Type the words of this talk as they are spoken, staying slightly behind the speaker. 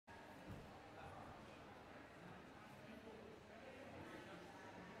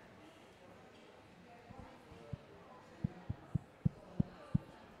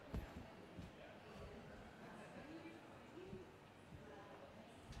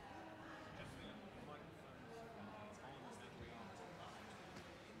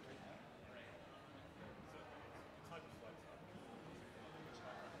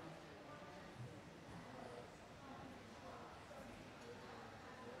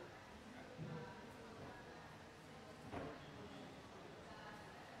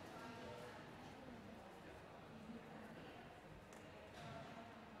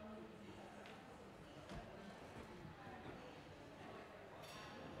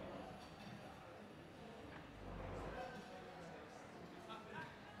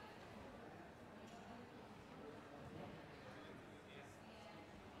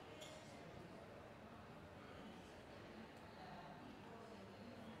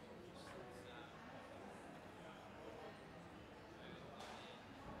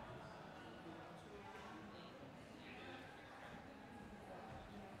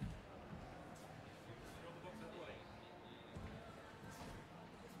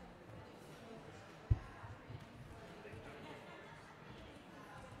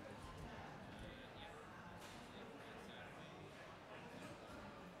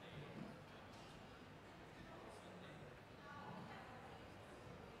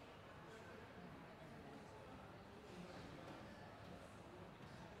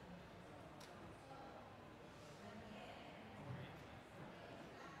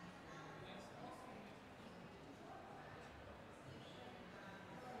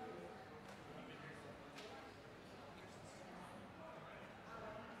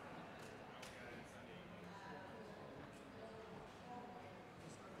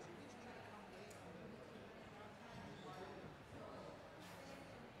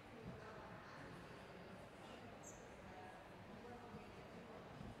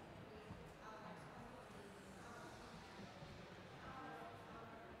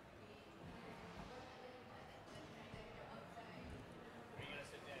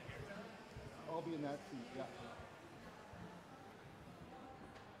I'll be in that seat, yeah.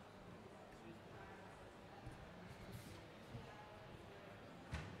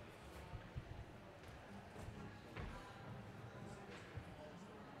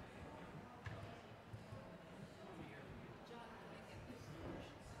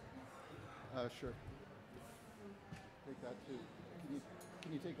 Sure. Take that too.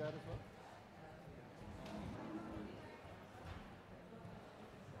 Can you take that as well?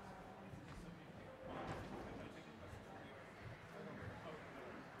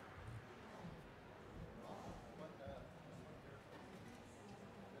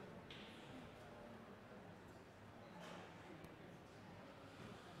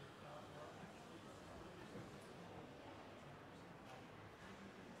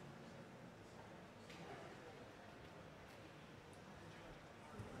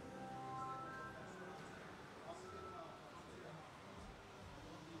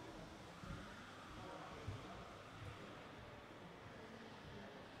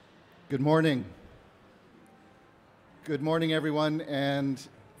 Good morning. Good morning, everyone, and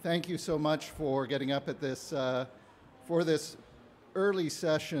thank you so much for getting up at this for this early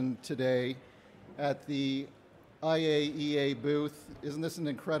session today at the IAEA booth. Isn't this an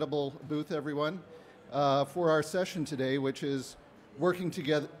incredible booth, everyone? For our session today, which is working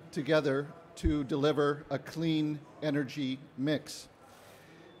together to deliver a clean energy mix.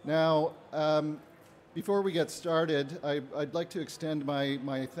 Now, before we get started, I'd like to extend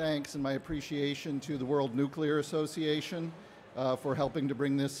my thanks and my appreciation to the World Nuclear Association for helping to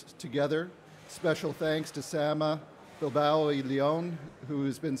bring this together. Special thanks to Sama Bilbao y Leon, who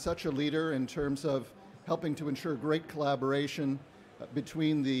has been such a leader in terms of helping to ensure great collaboration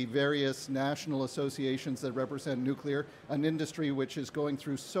between the various national associations that represent nuclear, an industry which is going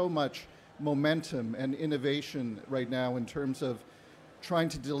through so much momentum and innovation right now in terms of trying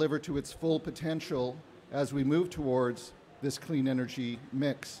to deliver to its full potential as we move towards this clean energy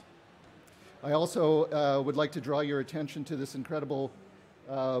mix. I also would like to draw your attention to this incredible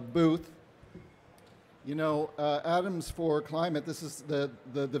booth. You know, Atoms for Climate, this is the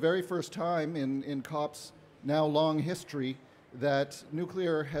very first time in COP's now long history that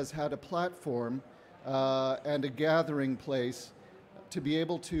nuclear has had a platform and a gathering place to be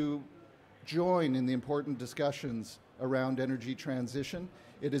able to join in the important discussions around energy transition.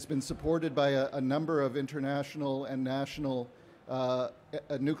 It has been supported by a number of international and national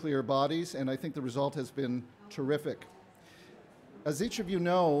nuclear bodies, and I think the result has been terrific. As each of you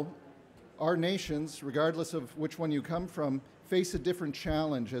know, our nations, regardless of which one you come from, face a different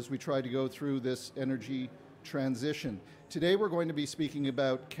challenge as we try to go through this energy transition. Today we're going to be speaking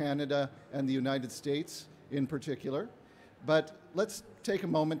about Canada and the United States in particular, but let's take a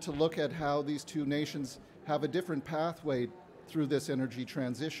moment to look at how these two nations have a different pathway through this energy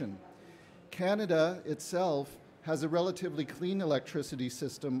transition. Canada itself has a relatively clean electricity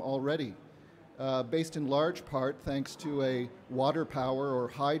system already, based in large part thanks to a water power or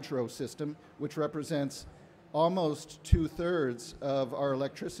hydro system, which represents almost 2/3 of our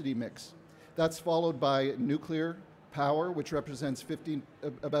electricity mix. That's followed by nuclear power, which represents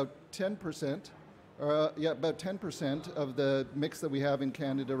about 10% of the mix that we have in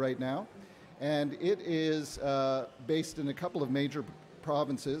Canada right now. And it is based in a couple of major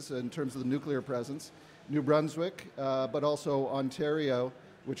provinces in terms of the nuclear presence, New Brunswick, but also Ontario,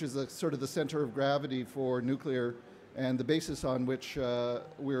 which is sort of the center of gravity for nuclear and the basis on which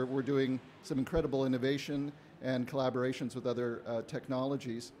we're doing some incredible innovation and collaborations with other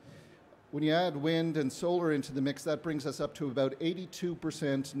technologies. When you add wind and solar into the mix, that brings us up to about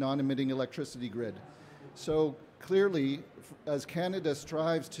 82% non-emitting electricity grid. So clearly, as Canada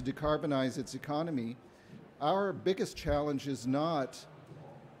strives to decarbonize its economy, our biggest challenge is not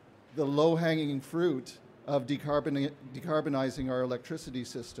the low-hanging fruit of decarbonizing our electricity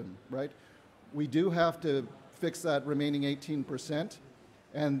system, right? We do have to fix that remaining 18%,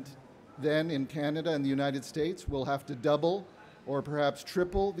 and then in Canada and the United States, we'll have to double or perhaps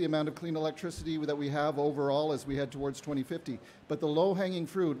triple the amount of clean electricity that we have overall as we head towards 2050. But the low-hanging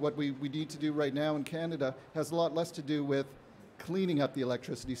fruit, what we need to do right now in Canada, has a lot less to do with cleaning up the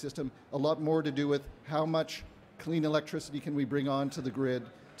electricity system, a lot more to do with how much clean electricity can we bring onto the grid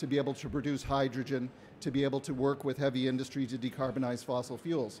to be able to produce hydrogen, to be able to work with heavy industry to decarbonize fossil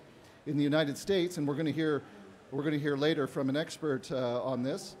fuels. In the United States, and we're going to hear later from an expert on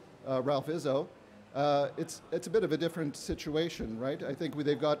this, Ralph Izzo, it's a bit of a different situation, right? I think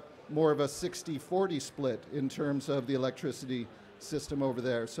they've got more of a 60-40 split in terms of the electricity system over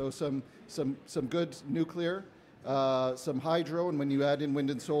there. So some good nuclear, some hydro, and when you add in wind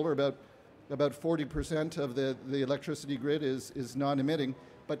and solar, about about 40% of the electricity grid is non-emitting,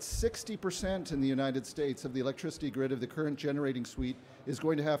 but 60% in the United States of the electricity grid of the current generating suite is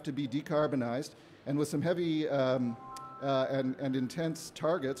going to have to be decarbonized, and with some heavy and intense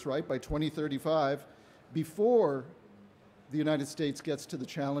targets, right, by 2035, before the United States gets to the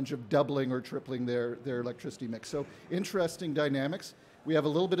challenge of doubling or tripling their electricity mix. So interesting dynamics. We have a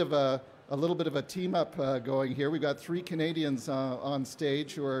little bit of a team up going here. We've got 3 Canadians on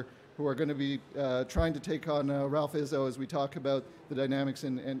stage who are going to be trying to take on Ralph Izzo as we talk about the dynamics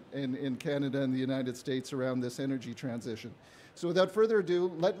in Canada and the United States around this energy transition. So without further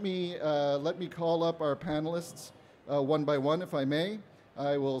ado, let me call up our panelists one by one, if I may.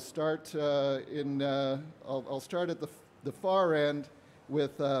 I will start I'll start at the far end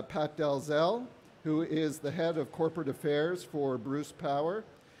with Pat Dalzell, who is the head of corporate affairs for Bruce Power.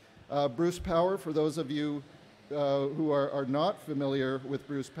 Bruce Power, for those of you who are not familiar with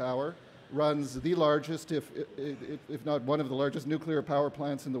Bruce Power, runs the largest, if not one of the largest, nuclear power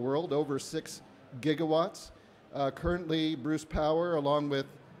plants in the world, over 6 gigawatts. Currently, Bruce Power, along with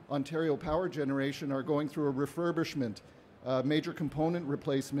Ontario Power Generation, are going through a refurbishment, major component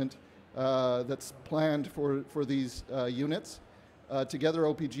replacement that's planned for these units. Together,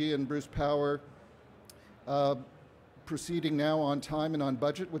 OPG and Bruce Power proceeding now on time and on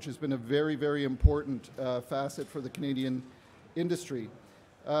budget, which has been a very, very important facet for the Canadian industry.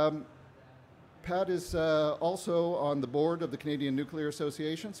 Pat is also on the board of the Canadian Nuclear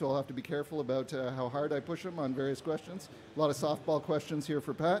Association, so I'll have to be careful about how hard I push him on various questions. A lot of softball questions here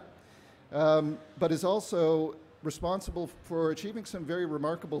for Pat, but is also responsible for achieving some very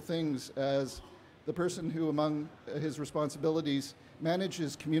remarkable things as the person who, among his responsibilities,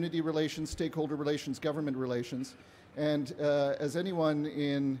 manages community relations, stakeholder relations, government relations. And as anyone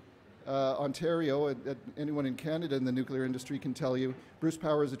in Ontario, anyone in Canada in the nuclear industry can tell you, Bruce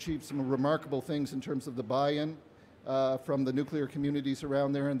Power has achieved some remarkable things in terms of the buy-in from the nuclear communities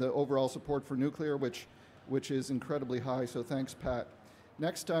around there and the overall support for nuclear, which is incredibly high. So thanks, Pat.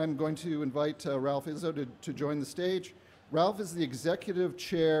 Next, I'm going to invite Ralph Izzo to join the stage. Ralph is the executive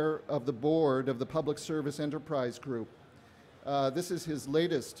chair of the board of the Public Service Enterprise Group. This is his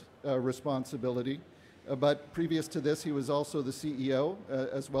latest responsibility, but previous to this, he was also the CEO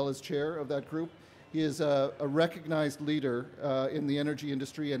as well as chair of that group. He is a recognized leader in the energy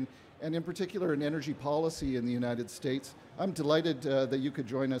industry and in particular in energy policy in the United States. I'm delighted that you could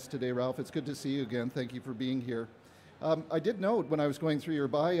join us today, Ralph. It's good to see you again. Thank you for being here. I did note when I was going through your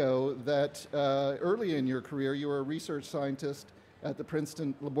bio that early in your career you were a research scientist at the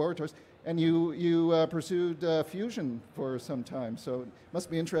Princeton Laboratories, and you pursued fusion for some time. So it must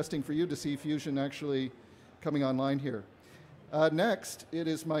be interesting for you to see fusion actually coming online here. Next, it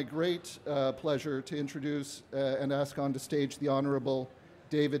is my great pleasure to introduce and ask onto stage the Honorable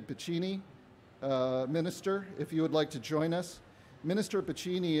David Piccini, Minister, if you would like to join us. Minister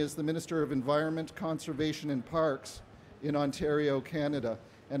Piccini is the Minister of Environment, Conservation and Parks in Ontario, Canada.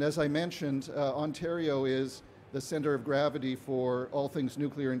 And as I mentioned, Ontario is the center of gravity for all things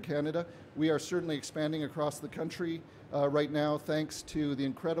nuclear in Canada. We are certainly expanding across the country right now thanks to the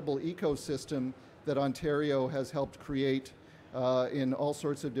incredible ecosystem that Ontario has helped create in all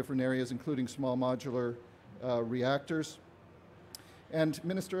sorts of different areas, including small modular reactors. And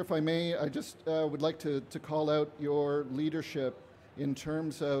Minister, if I may, I just would like to call out your leadership in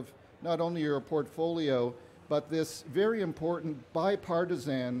terms of not only your portfolio, but this very important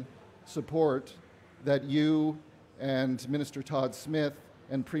bipartisan support that you and Minister Todd Smith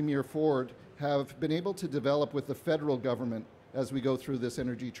and Premier Ford have been able to develop with the federal government as we go through this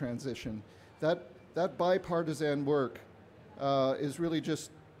energy transition. That bipartisan work is really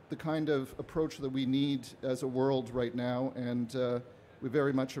just the kind of approach that we need as a world right now, and we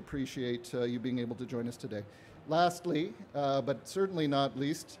very much appreciate you being able to join us today. Lastly, but certainly not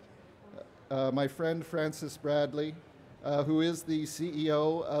least, my friend Francis Bradley, who is the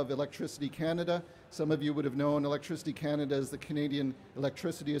CEO of Electricity Canada. Some of you would have known Electricity Canada as the Canadian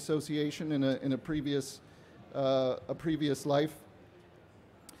Electricity Association in a previous life.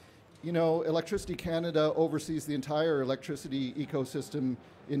 You know, Electricity Canada oversees the entire electricity ecosystem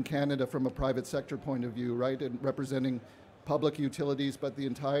in Canada from a private sector point of view, right? And representing public utilities, but the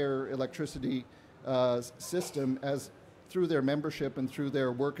entire electricity system as through their membership and through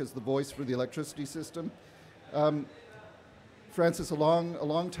their work as the voice for the electricity system. Francis, a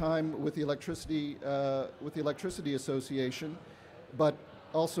long time with the Electricity Association, but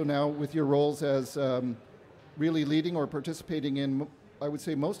also now with your roles as really leading or participating in, I would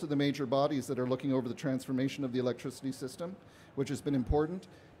say, most of the major bodies that are looking over the transformation of the electricity system, which has been important.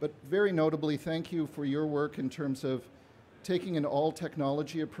 But very notably, thank you for your work in terms of taking an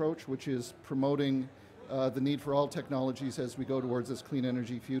all-technology approach, which is promoting the need for all technologies as we go towards this clean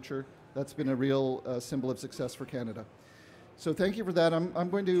energy future. That's been a real symbol of success for Canada. So thank you for that. I'm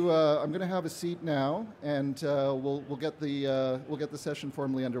going to have a seat now, and we'll get the session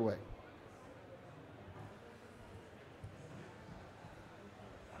formally underway.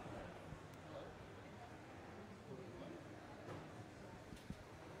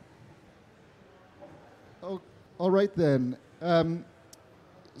 Oh, all right then.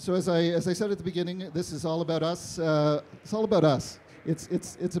 So as I said at the beginning, this is all about us. It's all about us.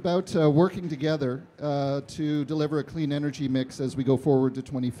 It's about working together to deliver a clean energy mix as we go forward to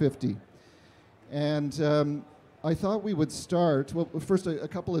 2050. And I thought we would start, well, first a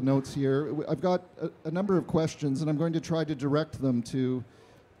couple of notes here. I've got a number of questions, and I'm going to try to direct them to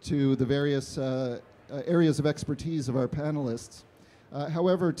the various areas of expertise of our panelists.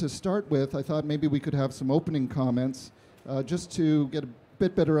 However, to start with, I thought maybe we could have some opening comments just to get a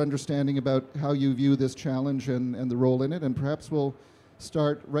bit better understanding about how you view this challenge and the role in it, and perhaps we'll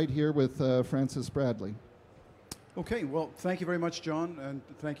start right here with Francis Bradley. Okay, well, thank you very much, John, and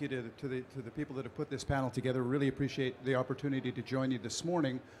thank you to the people that have put this panel together. Really appreciate the opportunity to join you this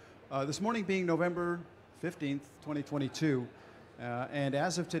morning. This morning being November 15th, 2022, and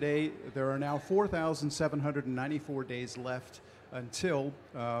as of today, there are now 4,794 days left until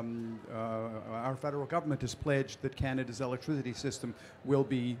our federal government has pledged that Canada's electricity system will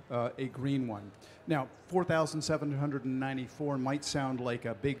be a green one. Now, 4,794 might sound like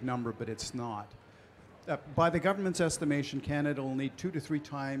a big number, but it's not. By the government's estimation, Canada will need 2 to 3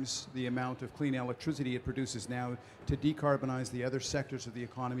 times the amount of clean electricity it produces now to decarbonize the other sectors of the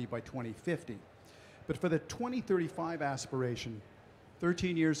economy by 2050. But for the 2035 aspiration,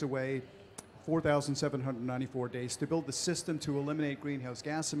 13 years away, 4,794 days, to build the system to eliminate greenhouse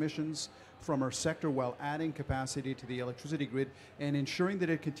gas emissions from our sector while adding capacity to the electricity grid and ensuring that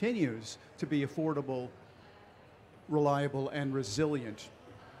it continues to be affordable, reliable, and resilient.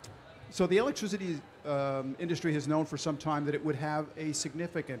 So the electricity industry has known for some time that it would have a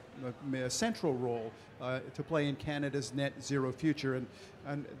significant, central role to play in Canada's net zero future.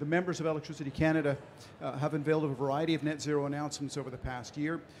 And the members of Electricity Canada have unveiled a variety of net zero announcements over the past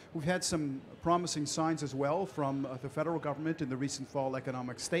year. We've had some promising signs as well from the federal government in the recent fall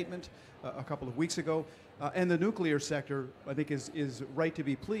economic statement a couple of weeks ago. And the nuclear sector, I think, is right to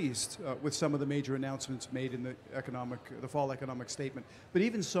be pleased with some of the major announcements made in the fall economic statement. But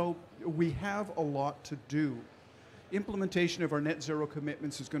even so, we have a lot to do. Implementation of our net zero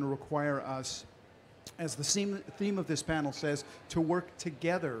commitments is going to require us, as the theme of this panel says, to work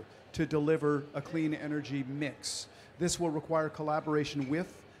together to deliver a clean energy mix. This will require collaboration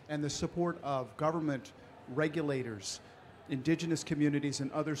with and the support of government, regulators, Indigenous communities,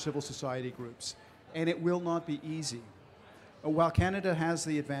 and other civil society groups. And it will not be easy. While Canada has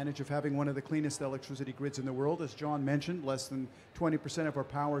the advantage of having one of the cleanest electricity grids in the world, as John mentioned, less than 20% of our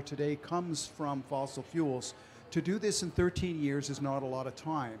power today comes from fossil fuels. To do this in 13 years is not a lot of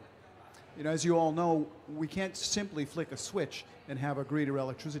time. You know, as you all know, we can't simply flick a switch and have a greener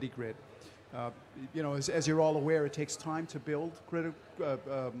electricity grid. You know, as you're all aware, it takes time to build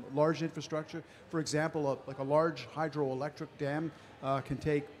large infrastructure. For example, like a large hydroelectric dam can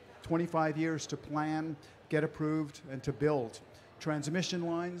take 25 years to plan, get approved, and to build. Transmission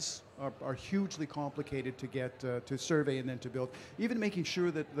lines are hugely complicated to get to survey and then to build. Even making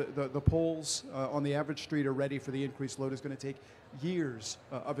sure that the poles on the average street are ready for the increased load is going to take years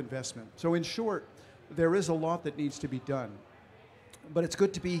of investment. So in short, there is a lot that needs to be done. But it's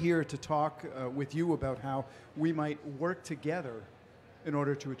good to be here to talk with you about how we might work together in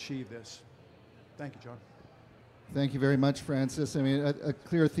order to achieve this. Thank you, John. Thank you very much, Francis. I mean, a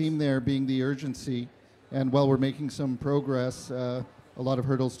clear theme there being the urgency, and while we're making some progress, a lot of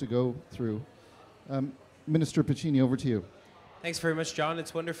hurdles to go through. Minister Piccini, over to you. Thanks very much, John.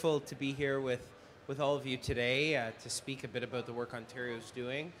 It's wonderful to be here with all of you today to speak a bit about the work Ontario's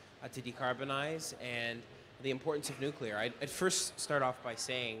doing to decarbonize and the importance of nuclear. I'd first start off by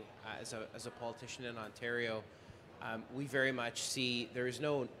saying, as a politician in Ontario, we very much see there is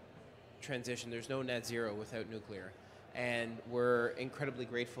no transition, there's no net zero without nuclear. And we're incredibly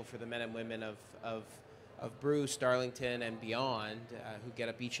grateful for the men and women of Bruce, Darlington, and beyond who get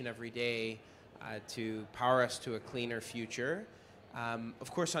up each and every day to power us to a cleaner future. Of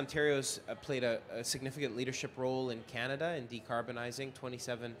course, Ontario's played a significant leadership role in Canada in decarbonizing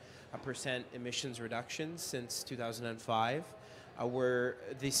 27% emissions reductions since 2005. We're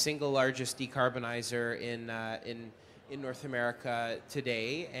the single largest decarbonizer in North America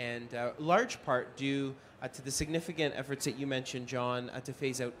today, and large part due to the significant efforts that you mentioned, John, to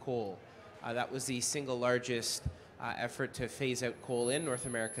phase out coal. That was the single largest effort to phase out coal in North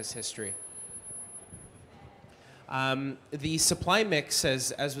America's history. The supply mix,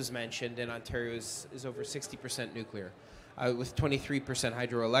 as was mentioned, in Ontario is over 60% nuclear, with 23%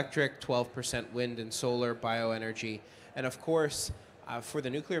 hydroelectric, 12% wind and solar, bioenergy. And of course, for the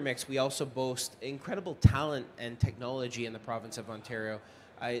nuclear mix, we also boast incredible talent and technology in the province of Ontario.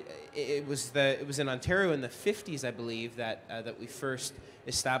 It was in Ontario in the 50s, I believe, that we first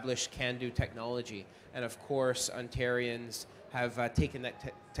established CANDO technology. And of course, Ontarians have taken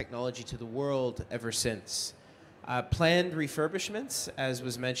that technology to the world ever since. Planned refurbishments, as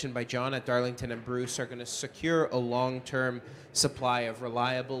was mentioned by John, at Darlington and Bruce, are going to secure a long-term supply of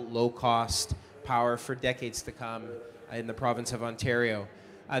reliable, low-cost power for decades to come in the province of Ontario.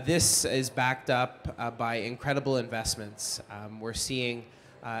 This is backed up by incredible investments. We're seeing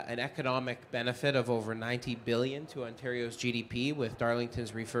an economic benefit of over $90 billion to Ontario's GDP with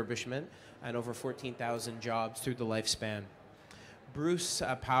Darlington's refurbishment, and over 14,000 jobs through the lifespan. Bruce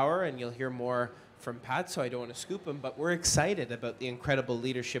Power, and you'll hear more from Pat, so I don't want to scoop him, but we're excited about the incredible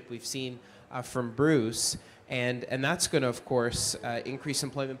leadership we've seen from Bruce, and that's going to, of course, increase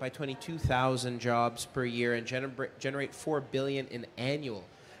employment by 22,000 jobs per year and generate $4 billion in annual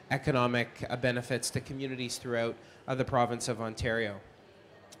economic benefits to communities throughout the province of Ontario.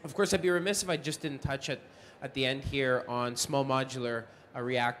 Of course, I'd be remiss if I just didn't touch at the end here on small modular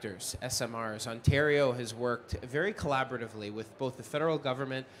reactors, SMRs. Ontario has worked very collaboratively with both the federal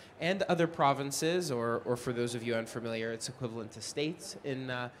government and other provinces, or for those of you unfamiliar, it's equivalent to states in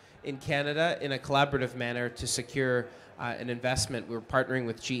Canada, in a collaborative manner to secure an investment. We're partnering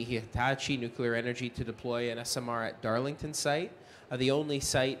with GE Hitachi Nuclear Energy to deploy an SMR at Darlington site, the only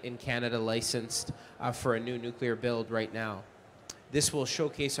site in Canada licensed for a new nuclear build right now. This will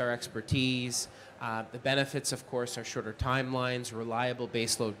showcase our expertise. The benefits, of course, are shorter timelines, reliable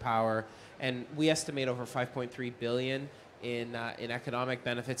baseload power, and we estimate over $5.3 billion in economic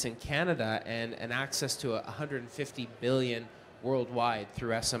benefits in Canada and access to $150 billion worldwide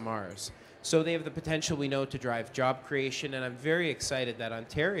through SMRs. So they have the potential, we know, to drive job creation, and I'm very excited that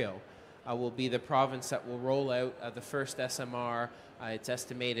Ontario will be the province that will roll out the first SMR. It's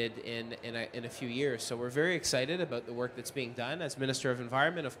estimated in a few years. So we're very excited about the work that's being done. As Minister of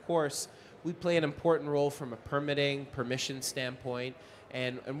Environment, of course, we play an important role from a permission standpoint,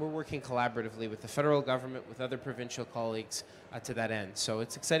 and we're working collaboratively with the federal government, with other provincial colleagues to that end. So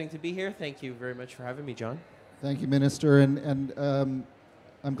it's exciting to be here. Thank you very much for having me, John. Thank you, Minister. And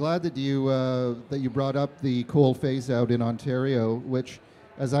I'm glad that you brought up the coal phase-out in Ontario, which,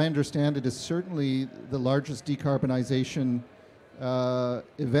 as I understand it, is certainly the largest decarbonization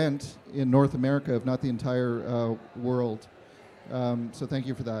event in North America, if not the entire world. So thank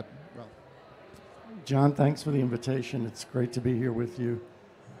you for that. Ralph. John, thanks for the invitation. It's great to be here with you.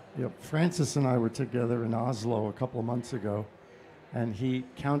 Francis and I were together in Oslo a couple of months ago, and he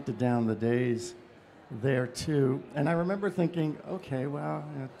counted down the days there too. And I remember thinking, okay, well,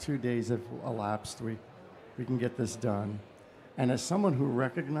 2 days have elapsed. We can get this done. And as someone who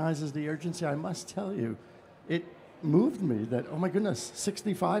recognizes the urgency, I must tell you, it moved me that, oh my goodness,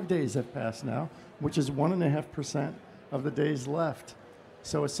 65 days have passed now, which is 1.5% of the days left.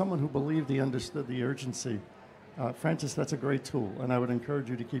 So as someone who believed he understood the urgency, Francis, that's a great tool, and I would encourage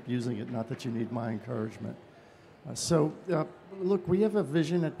you to keep using it, not that you need my encouragement. Look, we have a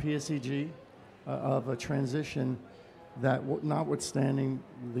vision at PSEG of a transition that, notwithstanding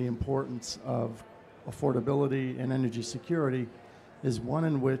the importance of affordability and energy security, is one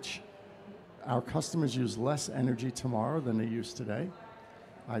in which our customers use less energy tomorrow than they use today.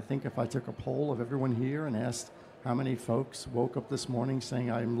 I think if I took a poll of everyone here and asked how many folks woke up this morning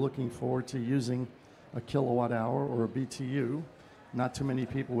saying, I'm looking forward to using a kilowatt hour or a BTU, not too many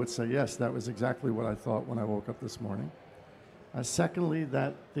people would say, yes, that was exactly what I thought when I woke up this morning. Secondly,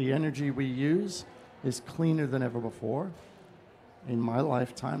 that the energy we use is cleaner than ever before. In my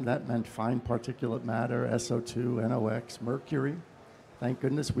lifetime, that meant fine particulate matter, SO2, NOx, mercury. Thank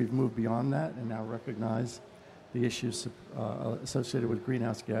goodness we've moved beyond that and now recognize the issues associated with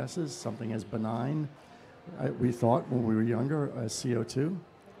greenhouse gases, something as benign, we thought when we were younger, as CO2.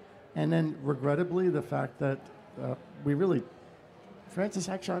 And then, regrettably, the fact that we really, Francis,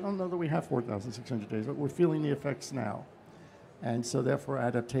 actually, I don't know that we have 4,600 days, but we're feeling the effects now. And so, therefore,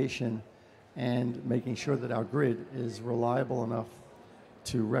 adaptation and making sure that our grid is reliable enough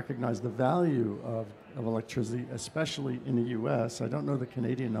to recognize the value of electricity, especially in the US. I don't know the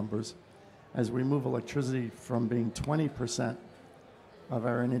Canadian numbers. As we move electricity from being 20% of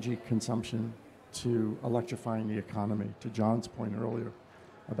our energy consumption to electrifying the economy, to John's point earlier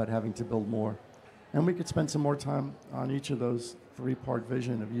about having to build more. And we could spend some more time on each of those three-part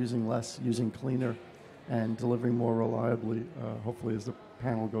vision of using less, using cleaner, and delivering more reliably, hopefully, as the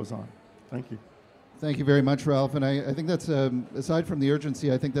panel goes on. Thank you. Thank you very much, Ralph. And I think that's, aside from the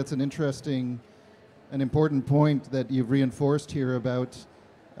urgency, I think that's an interesting and important point that you've reinforced here about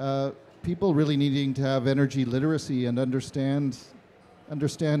people really needing to have energy literacy and understand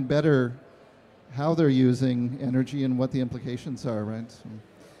better how they're using energy and what the implications are, right?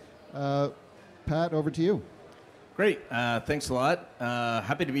 So, Pat, over to you. Great. Thanks a lot.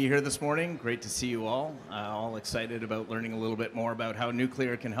 Happy to be here this morning. Great to see you all excited about learning a little bit more about how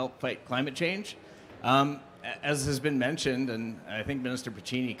nuclear can help fight climate change. As has been mentioned, and I think Minister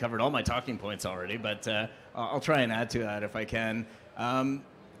Piccini covered all my talking points already, but I'll try and add to that if I can.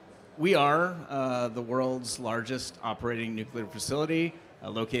 We are the world's largest operating nuclear facility,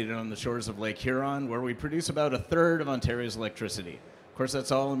 located on the shores of Lake Huron, where we produce about a third of Ontario's electricity. Of course,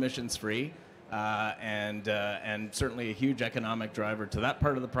 that's all emissions-free, and certainly a huge economic driver to that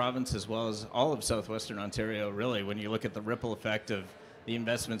part of the province, as well as all of southwestern Ontario, really, when you look at the ripple effect of the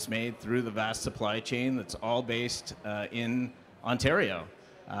investments made through the vast supply chain that's all based in Ontario.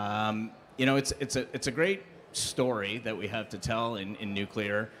 You know, it's a great story that we have to tell in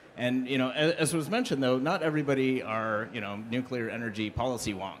nuclear. And, you know, as was mentioned, though, not everybody are, you know, nuclear energy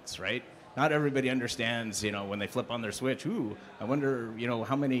policy wonks, right? Not everybody understands, you know, when they flip on their switch, ooh, I wonder, you know,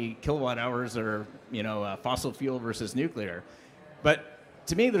 how many kilowatt hours are, you know, fossil fuel versus nuclear. But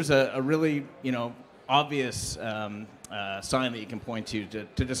to me, there's a really, you know, obvious sign that you can point to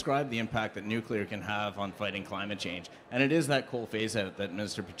describe the impact that nuclear can have on fighting climate change. And it is that coal phase-out that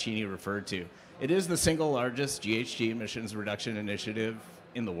Minister Piccini referred to. It is the single largest GHG emissions reduction initiative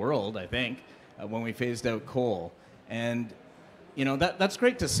in the world, I think, when we phased out coal. And, you know, that's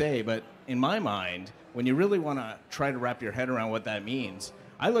great to say, but in my mind, when you really want to try to wrap your head around what that means,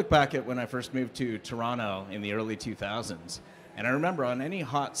 I look back at when I first moved to Toronto in the early 2000s, and I remember on any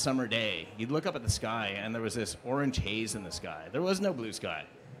hot summer day, you'd look up at the sky and there was this orange haze in the sky. There was no blue sky.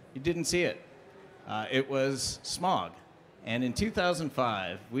 You didn't see it. It was smog. And in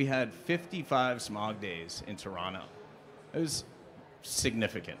 2005, we had 55 smog days in Toronto. It was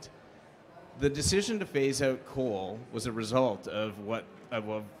significant. The decision to phase out coal was a result of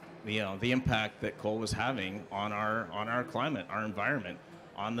you know, the impact that coal was having on our climate, our environment,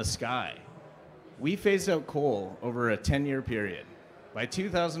 on the sky. We phased out coal over a 10-year period. By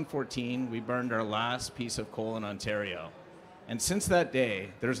 2014, we burned our last piece of coal in Ontario. And since that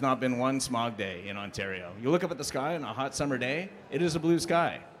day, there's not been one smog day in Ontario. You look up at the sky on a hot summer day, it is a blue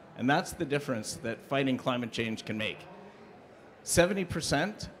sky. And that's the difference that fighting climate change can make.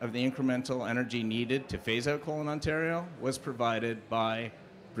 70% of the incremental energy needed to phase out coal in Ontario was provided by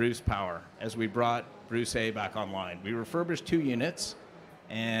Bruce Power as we brought Bruce A back online. We refurbished 2 units,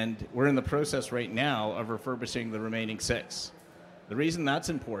 and we're in the process right now of refurbishing the remaining 6. The reason that's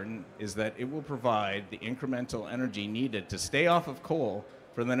important is that it will provide the incremental energy needed to stay off of coal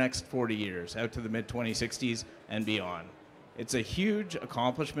for the next 40 years, out to the mid-2060s and beyond. It's a huge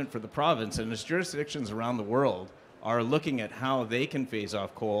accomplishment for the province, and as jurisdictions around the world are looking at how they can phase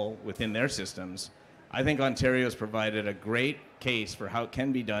off coal within their systems, I think Ontario has provided a great case for how it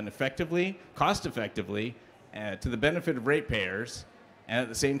can be done effectively, cost-effectively, to the benefit of ratepayers, and at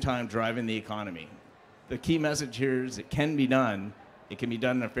the same time driving the economy. The key message here is it can be done. It can be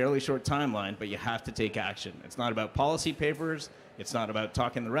done in a fairly short timeline, but you have to take action. It's not about policy papers. It's not about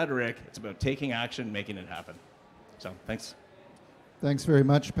talking the rhetoric. It's about taking action, making it happen. So, thanks. Thanks very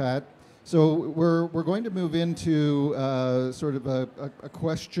much, Pat. So we're going to move into sort of a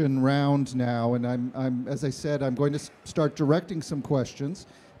question round now, and I'm as I said, I'm going to start directing some questions.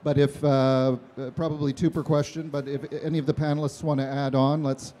 But if probably 2 per question, but if any of the panelists want to add on,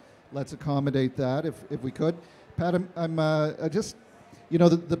 let's accommodate that if we could. Pat, I just, you know,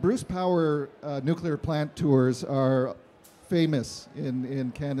 the Bruce Power nuclear plant tours are famous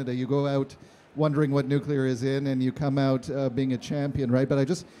in Canada. You go out wondering what nuclear is in, and you come out being a champion, right? But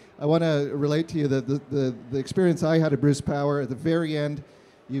I want to relate to you that the experience I had at Bruce Power at the very end.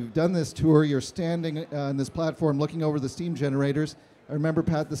 You've done this tour. You're standing on this platform looking over the steam generators. I remember,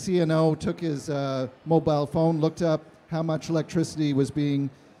 Pat, the CNO took his mobile phone, looked up how much electricity was being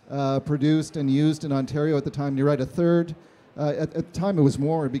produced and used in Ontario at the time. You're right, a third. At the time, it was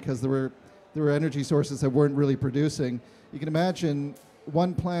more because there were energy sources that weren't really producing. You can imagine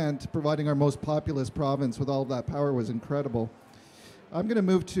one plant providing our most populous province with all of that power was incredible. I'm going to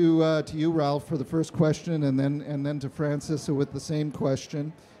move to you, Ralph, for the first question, and then to Francis with the same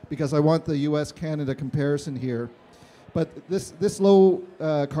question, because I want the U.S.-Canada comparison here. But this low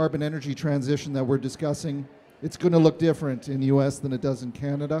carbon energy transition that we're discussing, it's going to look different in the U.S. than it does in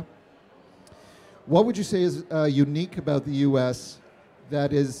Canada. What would you say is unique about the U.S.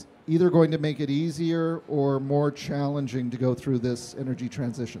 that is either going to make it easier or more challenging to go through this energy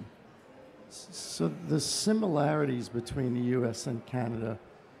transition? So the similarities between the U.S. and Canada,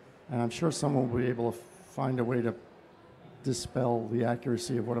 and I'm sure someone will be able to find a way to dispel the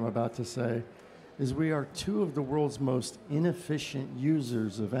accuracy of what I'm about to say, is we are two of the world's most inefficient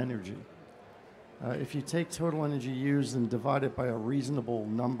users of energy. If you take total energy used and divide it by a reasonable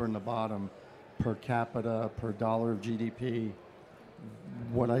number in the bottom, per capita, per dollar of GDP,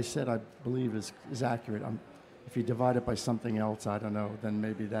 what I said, I believe, is accurate. If you divide it by something else, I don't know, then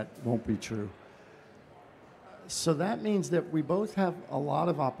maybe that won't be true. So that means that we both have a lot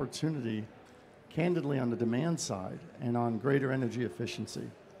of opportunity, candidly, on the demand side and on greater energy efficiency,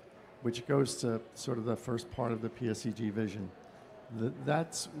 which goes to sort of the first part of the PSEG vision.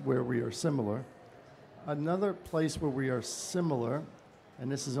 That's where we are similar. Another place where we are similar,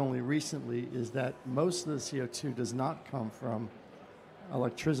 and this is only recently, is that most of the CO2 does not come from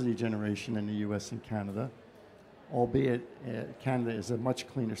electricity generation in the US and Canada, albeit Canada is a much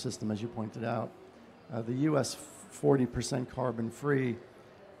cleaner system, as you pointed out. The US, 40% carbon-free,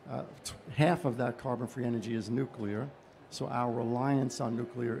 half of that carbon-free energy is nuclear, so our reliance on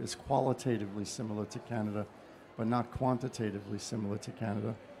nuclear is qualitatively similar to Canada, but not quantitatively similar to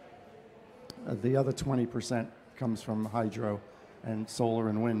Canada. The other 20% comes from hydro and solar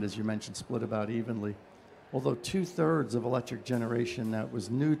and wind, as you mentioned, split about evenly. Although 2/3 of electric generation that was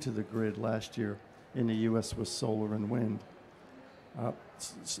new to the grid last year in the US was solar and wind.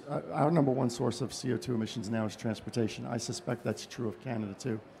 Our number one source of CO2 emissions now is transportation. I suspect that's true of Canada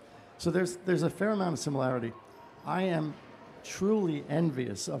too. So there's a fair amount of similarity. I am truly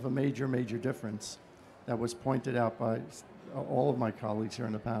envious of a major difference that was pointed out by all of my colleagues here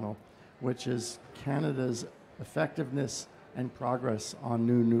on the panel, which is Canada's effectiveness and progress on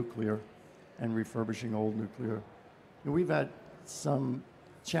new nuclear and refurbishing old nuclear. And we've had some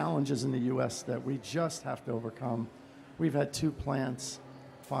challenges in the US that we just have to overcome. We've had 2 plants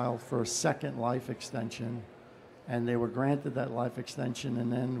file for a second life extension, and they were granted that life extension,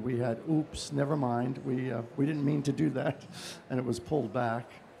 and then we had, oops, never mind, we didn't mean to do that, and it was pulled back.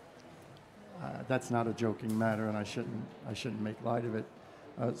 That's not a joking matter, and I shouldn't make light of it.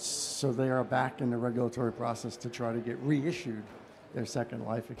 So they are back in the regulatory process to try to get reissued their second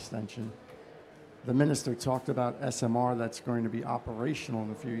life extension. The minister talked about SMR that's going to be operational in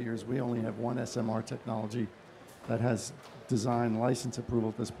a few years. We only have one SMR technology that has design license approval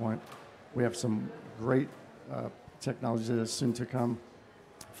at this point. We have some great technologies that are soon to come.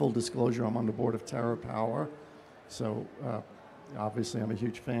 Full disclosure, I'm on the board of TerraPower, so obviously I'm a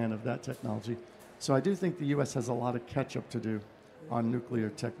huge fan of that technology. So I do think the US has a lot of catch up to do on nuclear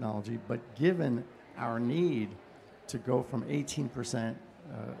technology, but given our need to go from 18%,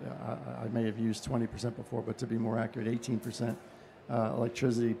 I may have used 20% before, but to be more accurate, 18%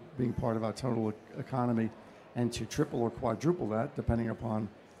 electricity being part of our total economy, and to triple or quadruple that, depending upon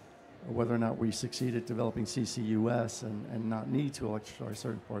whether or not we succeed at developing CCUS and not need to electrify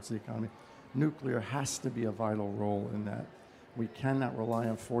certain parts of the economy, nuclear has to be a vital role in that. We cannot rely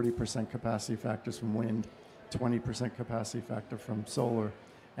on 40% capacity factors from wind, 20% capacity factor from solar,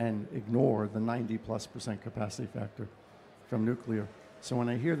 and ignore the 90+% capacity factor from nuclear. So when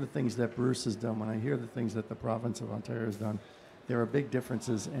I hear the things that Bruce has done, when I hear the things that the province of Ontario has done, there are big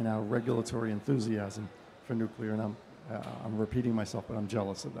differences in our regulatory enthusiasm for nuclear, and I'm repeating myself, but I'm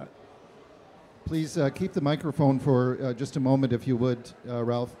jealous of that. Please keep the microphone for just a moment, if you would,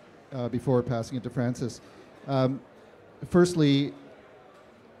 Ralph, before passing it to Francis. Firstly,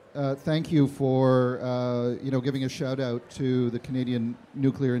 thank you for giving a shout out to the Canadian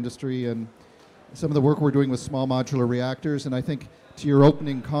nuclear industry and some of the work we're doing with small modular reactors. And I think to your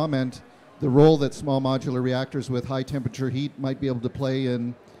opening comment, the role that small modular reactors with high temperature heat might be able to play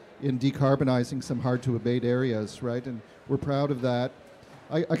in decarbonizing some hard to abate areas, right? And we're proud of that.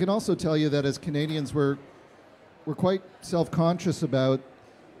 I can also tell you that as Canadians, we're quite self-conscious about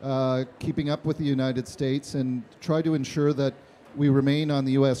keeping up with the United States and try to ensure that we remain on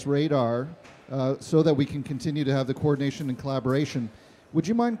the US radar so that we can continue to have the coordination and collaboration. Would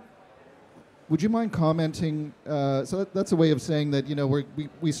you mind commenting? So that's a way of saying that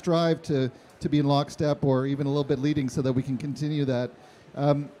we strive to be in lockstep or even a little bit leading so that we can continue that.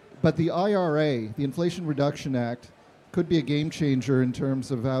 But the IRA, the Inflation Reduction Act, could be a game changer in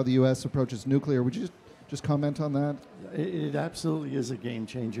terms of how the U.S. approaches nuclear. Would you just comment on that? It absolutely is a game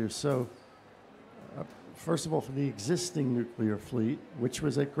changer. So, first of all, for the existing nuclear fleet, which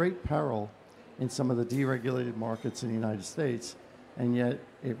was at great peril in some of the deregulated markets in the United States, and yet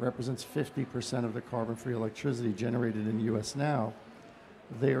it represents 50% of the carbon-free electricity generated in the U.S. now,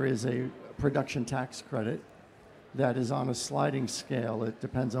 there is a production tax credit that is on a sliding scale. It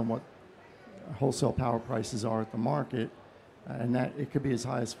depends on what wholesale power prices are at the market, and that it could be as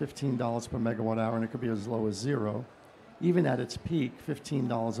high as $15 per megawatt hour, and it could be as low as 0. Even at its peak,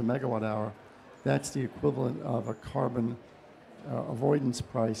 $15 a megawatt hour, that's the equivalent of a carbon avoidance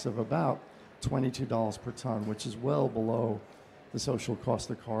price of about $22 per ton, which is well below the social cost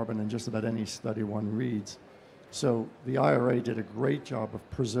of carbon in just about any study one reads. So the IRA did a great job of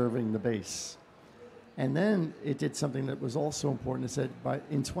preserving the base. And then it did something that was also important. It said,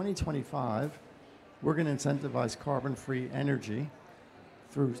 in 2025, we're going to incentivize carbon-free energy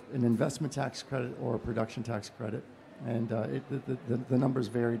through an investment tax credit or a production tax credit. And the numbers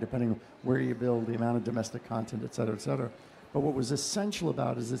vary depending on where you build, the amount of domestic content, et cetera, et cetera. But what was essential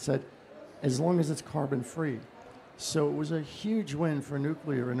about it is it said, as long as it's carbon-free. So it was a huge win for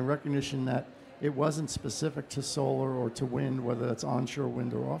nuclear in a recognition that it wasn't specific to solar or to wind, whether that's onshore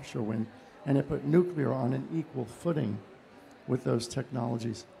wind or offshore wind, and it put nuclear on an equal footing with those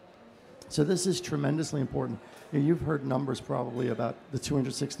technologies. So this is tremendously important. You've heard numbers probably about the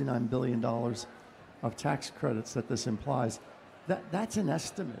 $269 billion of tax credits that this implies. That's an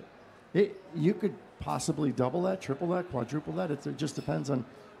estimate. You could possibly double that, triple that, quadruple that. It just depends on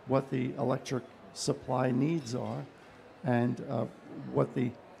what the electric supply needs are and what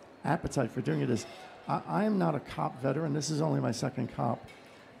the appetite for doing it is. I am not a COP veteran. This is only my second COP.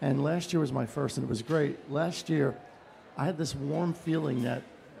 And last year was my first, and it was great. Last year, I had this warm feeling that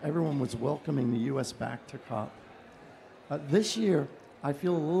everyone was welcoming the U.S. back to COP. This year, I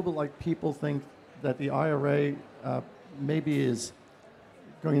feel a little bit like people think that the IRA maybe is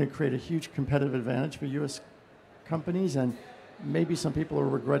going to create a huge competitive advantage for U.S. companies, and maybe some people are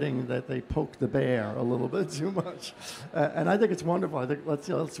regretting that they poked the bear a little bit too much. And I think it's wonderful. I think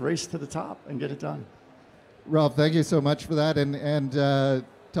let's race to the top and get it done. Ralph, thank you so much for that. And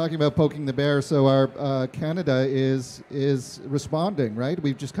talking about poking the bear, so our Canada is responding, right?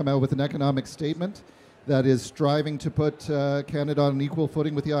 We've just come out with an economic statement that is striving to put Canada on an equal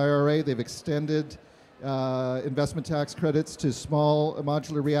footing with the IRA. They've extended investment tax credits to small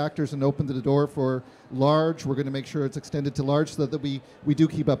modular reactors and opened the door for large. We're going to make sure it's extended to large so that we do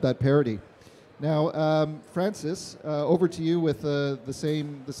keep up that parity. Now, Francis, over to you with the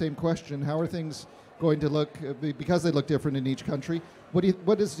same question. How are things going to look, because they look different in each country?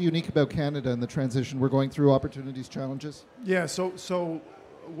 What is unique about Canada and the transition we're going through, opportunities, challenges? Yeah, so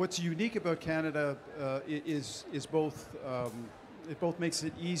what's unique about Canada is both, it both makes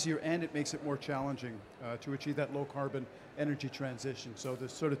it easier and it makes it more challenging to achieve that low carbon energy transition. So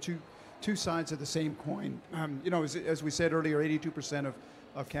there's sort of two sides of the same coin. As we said earlier, 82%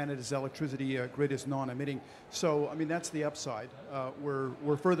 of Canada's electricity grid is non-emitting. So, I mean, that's the upside.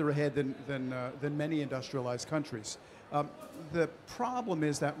 We're further ahead than many industrialized countries. The problem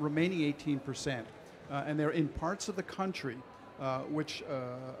is that remaining 18%, and they're in parts of the country which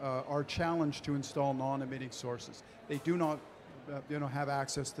are challenged to install non-emitting sources. They do not have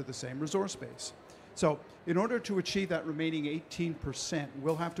access to the same resource base. So in order to achieve that remaining 18%,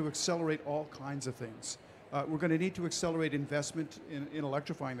 we'll have to accelerate all kinds of things. We're going to need to accelerate investment in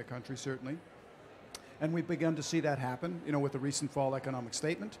electrifying the country, certainly. And we've begun to see that happen, with the recent fall economic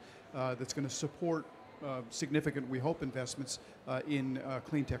statement that's going to support significant, we hope, investments in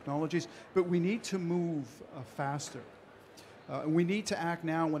clean technologies. But we need to move faster. We need to act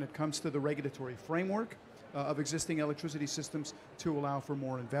now when it comes to the regulatory framework of existing electricity systems to allow for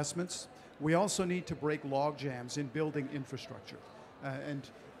more investments. We also need to break log jams in building infrastructure.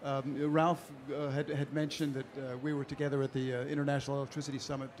 Ralph had mentioned that we were together at the International Electricity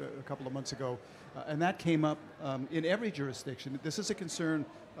Summit a couple of months ago, and that came up in every jurisdiction. This is a concern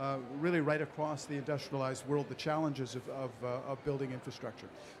really right across the industrialized world, the challenges of building infrastructure.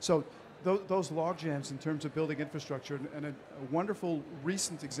 So those log jams in terms of building infrastructure, and a wonderful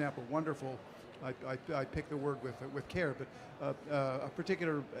recent example, I pick the word with care, but a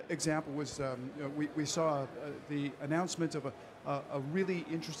particular example was we saw the announcement of a really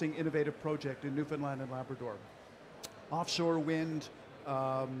interesting, innovative project in Newfoundland and Labrador. Offshore wind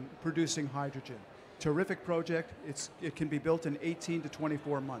producing hydrogen. Terrific project. It can be built in 18 to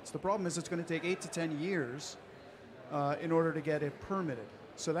 24 months. The problem is it's going to take 8 to 10 years in order to get it permitted.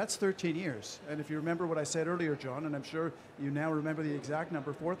 So that's 13 years. And if you remember what I said earlier, John, and I'm sure you now remember the exact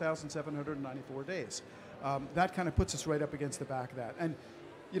number, 4,794 days. That kind of puts us right up against the back of that. And,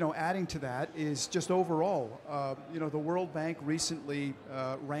 adding to that is just overall, the World Bank recently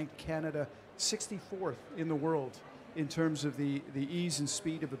ranked Canada 64th in the world in terms of the ease and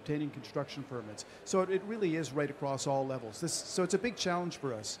speed of obtaining construction permits. So it really is right across all levels. So it's a big challenge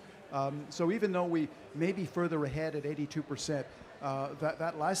for us. So even though we may be further ahead at 82%,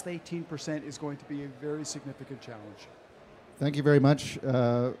 that last 18% is going to be a very significant challenge. Thank you very much,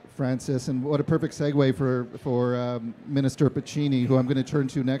 Francis. And what a perfect segue for Minister Piccini, who I'm going to turn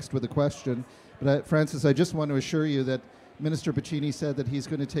to next with a question. But Francis, I just want to assure you that Minister Piccini said that he's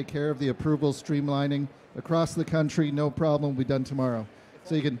going to take care of the approval streamlining across the country. No problem. Will be done tomorrow.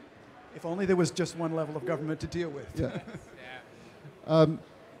 So you can. If only there was just one level of government to deal with. Yeah.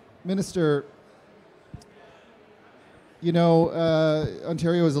 Minister, you know,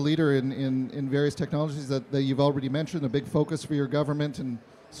 Ontario is a leader in various technologies that you've already mentioned, a big focus for your government in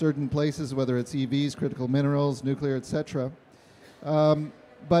certain places, whether it's EVs, critical minerals, nuclear, etc.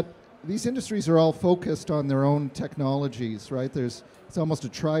 But these industries are all focused on their own technologies, right? It's almost a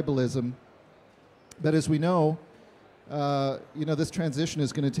tribalism. But as we know, you know, this transition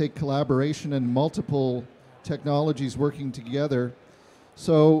is going to take collaboration and multiple technologies working together.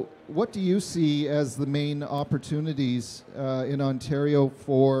 So what do you see as the main opportunities in Ontario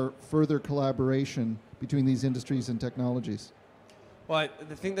for further collaboration between these industries and technologies? Well, I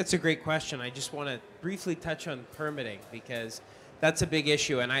think that's a great question. I just want to briefly touch on permitting because that's a big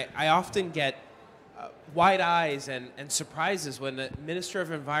issue. And I often get wide eyes and surprises when the Minister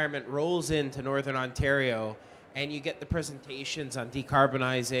of Environment rolls into Northern Ontario and you get the presentations on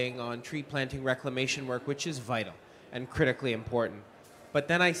decarbonizing, on tree planting reclamation work, which is vital and critically important. But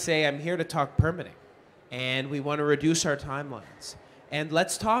then I say, I'm here to talk permitting, and we want to reduce our timelines. And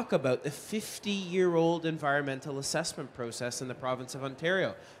let's talk about the 50-year-old environmental assessment process in the province of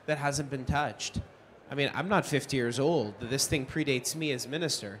Ontario that hasn't been touched. I mean, I'm not 50 years old. This thing predates me as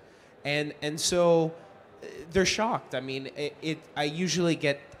minister. And so they're shocked. I mean, I usually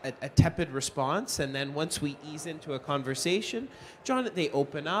get a tepid response, and then once we ease into a conversation, John, they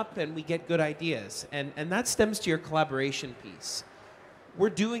open up and we get good ideas. And that stems to your collaboration piece. We're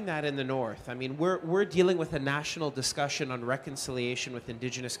doing that in the North. I mean, we're dealing with a national discussion on reconciliation with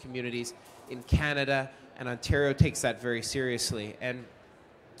Indigenous communities in Canada, and Ontario takes that very seriously. And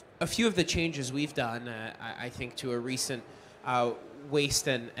a few of the changes we've done, I think, to a recent waste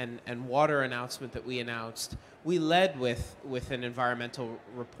and water announcement that we announced, we led with an environmental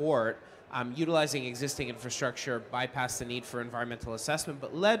report, utilizing existing infrastructure, bypassed the need for environmental assessment,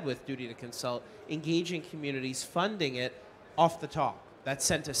 but led with duty to consult, engaging communities, funding it off the top. That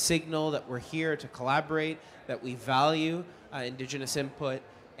sent a signal that we're here to collaborate, that we value Indigenous input,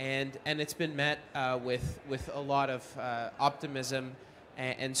 and it's been met with a lot of optimism,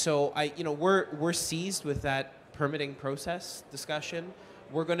 and so we're seized with that permitting process discussion.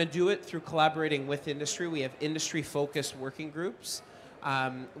 We're going to do it through collaborating with industry. We have industry-focused working groups.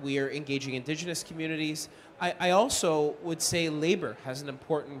 We are engaging Indigenous communities. I also would say labor has an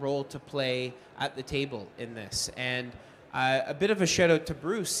important role to play at the table in this, and a bit of a shout out to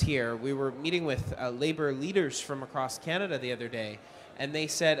Bruce here. We were meeting with labor leaders from across Canada the other day, and they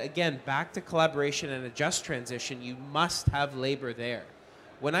said, again, back to collaboration and a just transition, you must have labor there.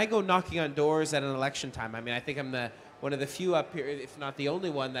 When I go knocking on doors at an election time, I mean, I think I'm one of the few up here, if not the only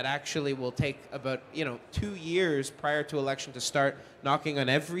one, that actually will take about 2 years prior to election to start knocking on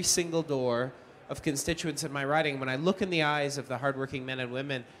every single door of constituents in my riding. When I look in the eyes of the hardworking men and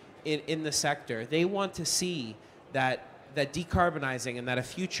women in the sector, they want to see that decarbonizing and that a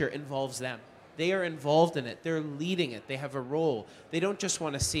future involves them. They are involved in it. They're leading it. They have a role. They don't just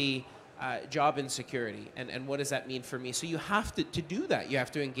want to see job insecurity and what does that mean for me. So you have to do that. You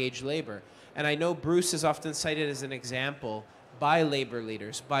have to engage labor. And I know Bruce is often cited as an example by labor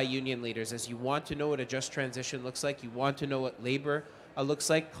leaders, by union leaders, as you want to know what a just transition looks like, you want to know what labor looks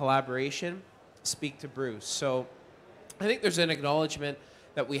like, collaboration, speak to Bruce. So I think there's an acknowledgement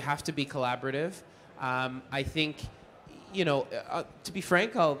that we have to be collaborative. I think, to be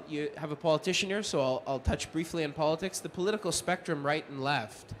frank, you have a politician here, so I'll touch briefly on politics. The political spectrum, right and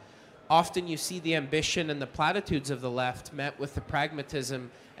left, often you see the ambition and the platitudes of the left met with the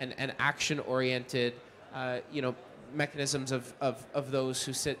pragmatism and action-oriented, mechanisms of those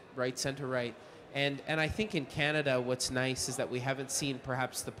who sit right, center right. And I think in Canada, what's nice is that we haven't seen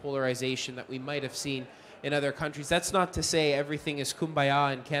perhaps the polarization that we might have seen in other countries. That's not to say everything is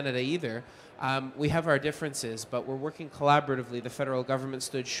kumbaya in Canada either. We have our differences, but we're working collaboratively. The federal government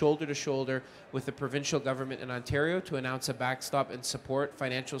stood shoulder to shoulder with the provincial government in Ontario to announce a backstop and support,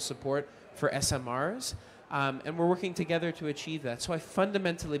 financial support for SMRs. And we're working together to achieve that. So I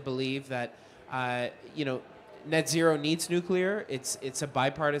fundamentally believe that, net zero needs nuclear. It's a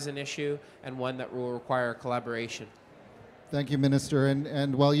bipartisan issue and one that will require collaboration. Thank you, Minister.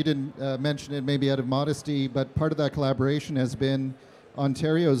 And while you didn't mention it, maybe out of modesty, but part of that collaboration has been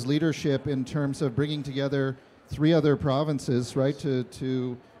Ontario's leadership in terms of bringing together 3 other provinces, right,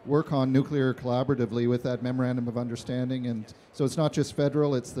 to work on nuclear collaboratively with that memorandum of understanding. And so it's not just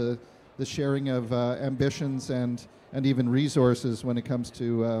federal, it's the sharing of ambitions and even resources when it comes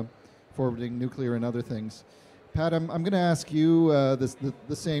to forwarding nuclear and other things. Pat, I'm going to ask you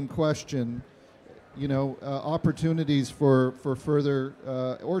the same question. You know, opportunities for further,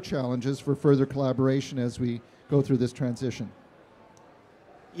 or challenges for further collaboration as we go through this transition.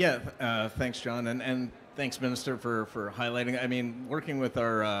 Yeah, thanks, John, and thanks, Minister, for highlighting. I mean, working with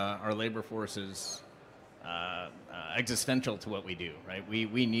our labor force is existential to what we do, right?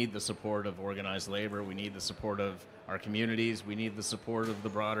 We need the support of organized labor. We need the support of our communities. We need the support of the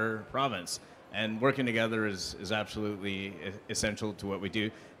broader province. And working together is absolutely essential to what we do.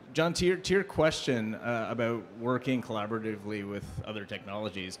 John, to your question about working collaboratively with other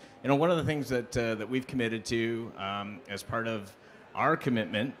technologies, you know, one of the things that we've committed to as part of our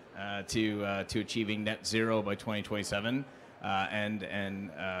commitment to achieving net zero by 2027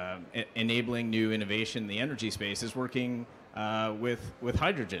 and enabling new innovation in the energy space is working with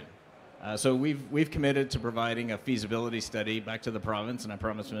hydrogen. So we've committed to providing a feasibility study back to the province, and I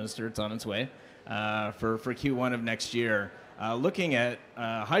promise, Minister, it's on its way for Q1 of next year, looking at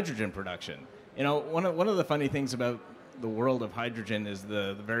hydrogen production. You know, one of the funny things about the world of hydrogen is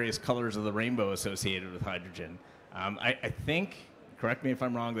the various colors of the rainbow associated with hydrogen. I think, correct me if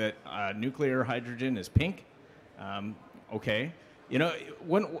I'm wrong, that nuclear hydrogen is pink. Okay, you know,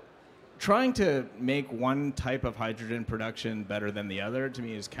 trying to make one type of hydrogen production better than the other, to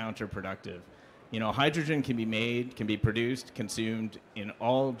me, is counterproductive. You know, hydrogen can be made, can be produced, consumed in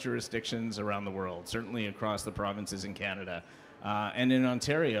all jurisdictions around the world, certainly across the provinces in Canada. And in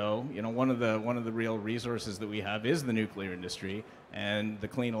Ontario, you know, one of the real resources that we have is the nuclear industry and the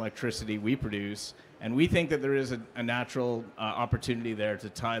clean electricity we produce. And we think that there is a natural opportunity there to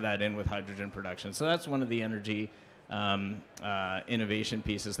tie that in with hydrogen production. So that's one of the energy innovation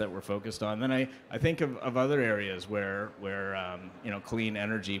pieces that we're focused on. Then I think of other areas where you know, clean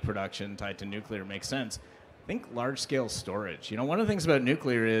energy production tied to nuclear makes sense. Think large-scale storage. You know, one of the things about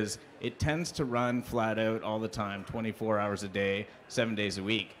nuclear is it tends to run flat out all the time, 24 hours a day, 7 days a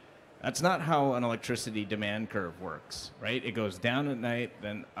week. That's not how an electricity demand curve works, right? It goes down at night,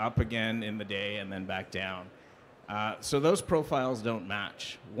 then up again in the day, and then back down. So those profiles don't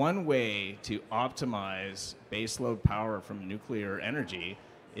match. One way to optimize baseload power from nuclear energy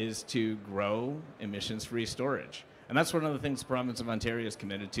is to grow emissions-free storage. And that's one of the things the province of Ontario is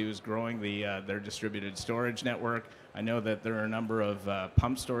committed to, is growing their distributed storage network. I know that there are a number of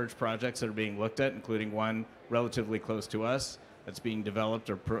pump storage projects that are being looked at, including one relatively close to us that's being developed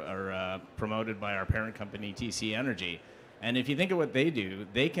or promoted by our parent company, TC Energy. And if you think of what they do,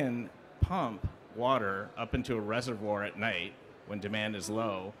 they can pump water up into a reservoir at night when demand is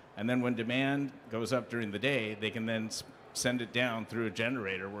low, and then when demand goes up during the day, they can then send it down through a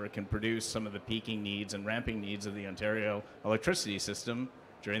generator where it can produce some of the peaking needs and ramping needs of the Ontario electricity system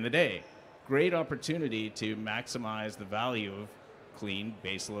during the day. Great opportunity to maximize the value of clean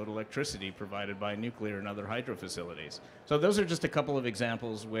baseload electricity provided by nuclear and other hydro facilities. So those are just a couple of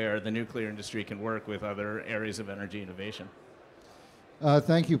examples where the nuclear industry can work with other areas of energy innovation.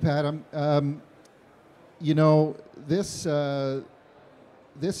 Thank you, Pat. You know, this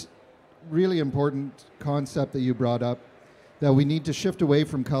really important concept that you brought up, that we need to shift away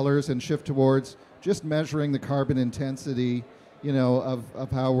from colors and shift towards just measuring the carbon intensity, you know,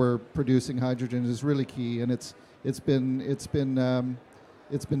 of how we're producing hydrogen is really key, and it's been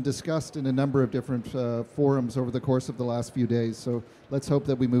discussed in a number of different forums over the course of the last few days. So let's hope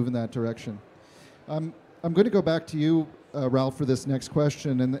that we move in that direction. I'm going to go back to you, Ralph, for this next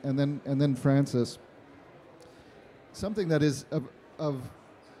question, and then Francis. Something that is of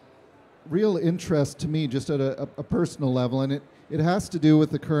real interest to me, just at a personal level, and it has to do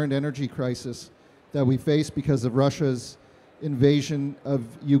with the current energy crisis that we face because of Russia's invasion of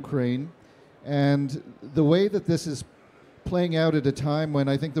Ukraine, and the way that this is playing out at a time when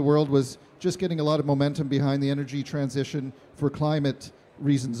I think the world was just getting a lot of momentum behind the energy transition for climate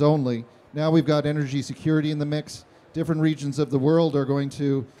reasons only. Now we've got energy security in the mix. Different regions of the world are going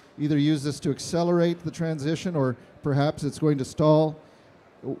to either use this to accelerate the transition, or perhaps it's going to stall.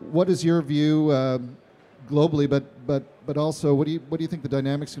 What is your view globally, but also what do you think the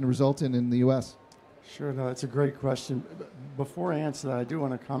dynamics going to result in the U.S.? Sure, no, that's a great question. Before I answer that, I do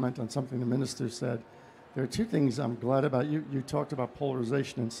want to comment on something the minister said. There are two things I'm glad about. You talked about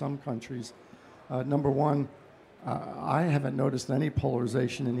polarization in some countries. Number one, I haven't noticed any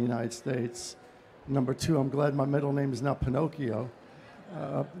polarization in the United States. Number two, I'm glad my middle name is now Pinocchio.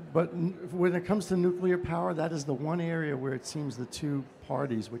 But when it comes to nuclear power, that is the one area where it seems the two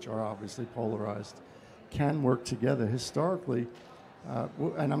parties, which are obviously polarized, can work together. Historically,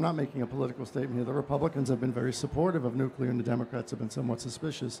 And I'm not making a political statement here. The Republicans have been very supportive of nuclear, and the Democrats have been somewhat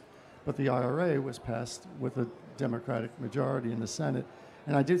suspicious. But the IRA was passed with a Democratic majority in the Senate,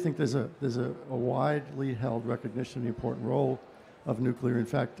 and I do think there's a widely held recognition of the important role of nuclear. In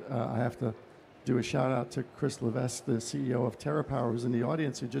fact, I have to do a shout out to Chris Levesque, the CEO of TerraPower, who's in the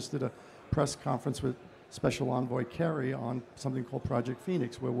audience, who just did a press conference with Special Envoy Kerry on something called Project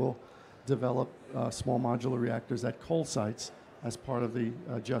Phoenix, where we'll develop small modular reactors at coal sites as part of the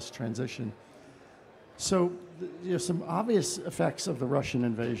just transition. So some obvious effects of the Russian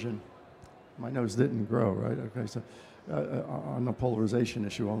invasion. My nose didn't grow, right? Okay, so on the polarization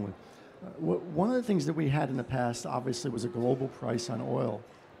issue only. One of the things that we had in the past, obviously, was a global price on oil,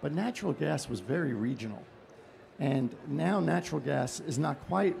 but natural gas was very regional. And now natural gas is not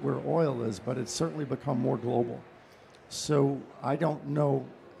quite where oil is, but it's certainly become more global. So I don't know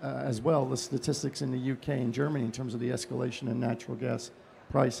as well the statistics in the UK and Germany in terms of the escalation in natural gas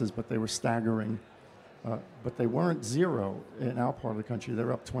prices, but they were staggering. But they weren't zero in our part of the country.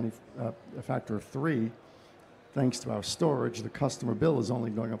 They're up a factor of 3. Thanks to our storage, the customer bill is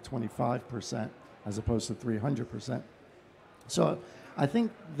only going up 25% as opposed to 300%. So I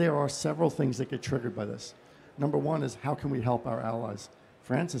think there are several things that get triggered by this. Number one is, how can we help our allies?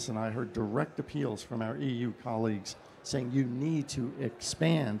 Francis and I heard direct appeals from our EU colleagues saying you need to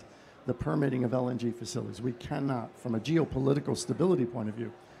expand the permitting of LNG facilities. We cannot, from a geopolitical stability point of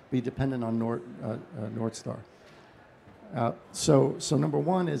view, be dependent on North Star. So number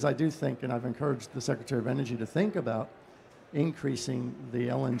one is, I do think, and I've encouraged the Secretary of Energy to think about increasing the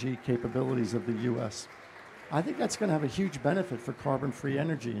LNG capabilities of the U.S. I think that's going to have a huge benefit for carbon-free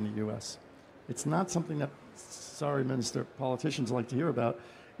energy in the U.S. It's not something that, sorry, Minister, politicians like to hear about.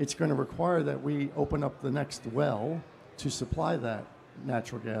 It's going to require that we open up the next well to supply that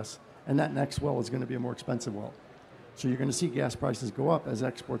natural gas, and that next well is going to be a more expensive well. So you're going to see gas prices go up as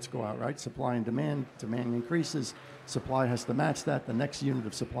exports go out, right? Supply and demand increases, supply has to match that, the next unit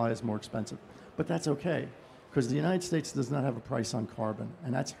of supply is more expensive. But that's okay, because the United States does not have a price on carbon,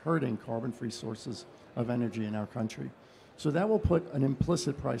 and that's hurting carbon-free sources of energy in our country. So that will put an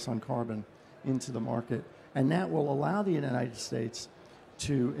implicit price on carbon into the market, and that will allow the United States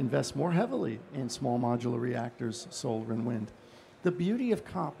to invest more heavily in small modular reactors, solar and wind. The beauty of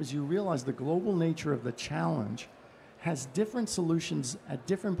COP is you realize the global nature of the challenge has different solutions at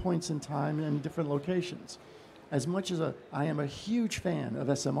different points in time and in different locations. As much as I am a huge fan of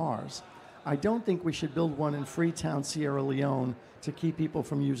SMRs, I don't think we should build one in Freetown, Sierra Leone to keep people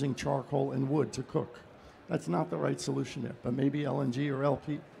from using charcoal and wood to cook. That's not the right solution there, but maybe LNG or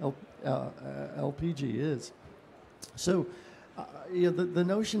LPG is. So the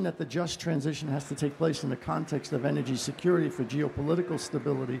notion that the just transition has to take place in the context of energy security for geopolitical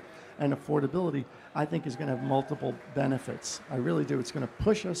stability and affordability, I think is going to have multiple benefits. I really do. It's going to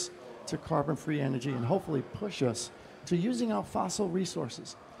push us to carbon-free energy and hopefully push us to using our fossil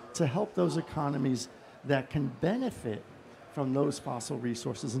resources to help those economies that can benefit from those fossil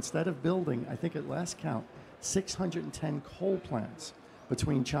resources instead of building, I think at last count, 610 coal plants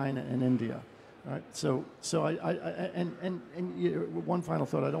between China and India. Right. So one final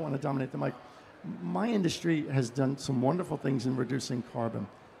thought. I don't want to dominate the mic. My industry has done some wonderful things in reducing carbon,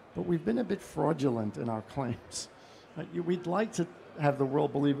 but we've been a bit fraudulent in our claims. We'd like to have the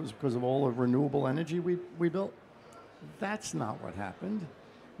world believe it was because of all the renewable energy we built. That's not what happened.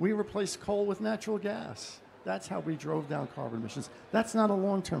 We replaced coal with natural gas. That's how we drove down carbon emissions. That's not a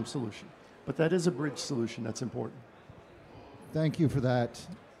long-term solution, but that is a bridge solution that's important. Thank you for that.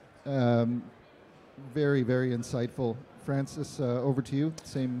 Very, very insightful. Francis, over to you.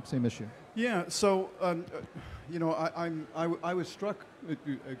 Same issue. Yeah. So, I was struck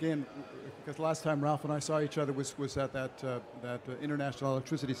again because last time Ralph and I saw each other was at that International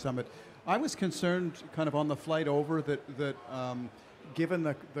Electricity Summit. I was concerned, kind of on the flight over, that given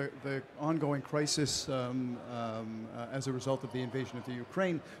the ongoing crisis as a result of the invasion of the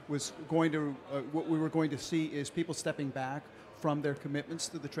Ukraine, was going to what we were going to see is people stepping back from their commitments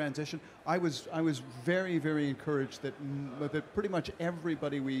to the transition. I was very, very encouraged that pretty much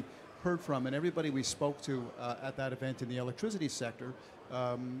everybody we heard from and everybody we spoke to at that event in the electricity sector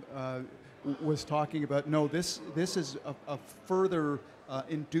was talking about, no, this is a further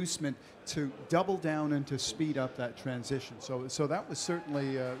inducement to double down and to speed up that transition. So that was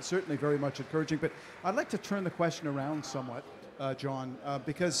certainly very much encouraging. But I'd like to turn the question around somewhat, John,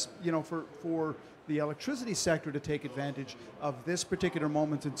 because for the electricity sector to take advantage of this particular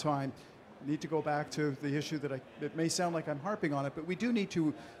moment in time, need to go back to the issue that it may sound like I'm harping on it, but we do need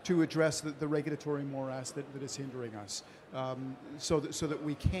to address the regulatory morass that is hindering us, so that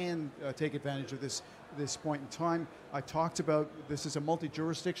we can take advantage of this this point in time. I talked about this is a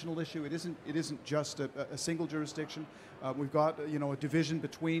multi-jurisdictional issue. It isn't just a single jurisdiction. We've got a division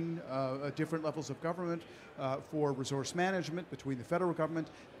between different levels of government for resource management between the federal government,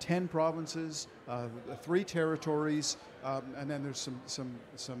 10 provinces, 3 territories, and then there's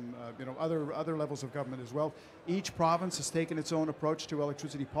some other levels of government as well. Each province has taken its own approach to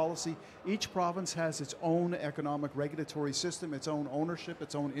electricity policy. Each province has its own economic regulatory system, its own ownership,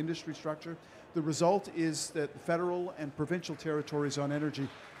 its own industry structure. The result is that the federal and provincial territories on energy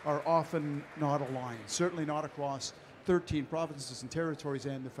are often not aligned, certainly not across 13 provinces and territories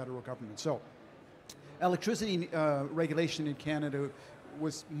and the federal government. So electricity regulation in Canada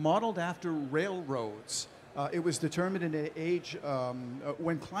was modeled after railroads. It was determined in an age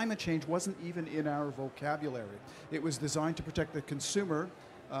when climate change wasn't even in our vocabulary. It was designed to protect the consumer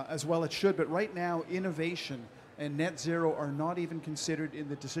as well it should, but right now innovation and net zero are not even considered in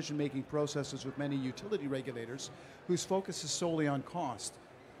the decision-making processes with many utility regulators whose focus is solely on cost.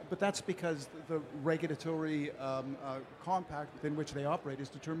 But that's because the regulatory compact within which they operate is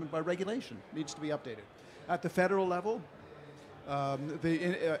determined by regulation. It needs to be updated. At the federal level,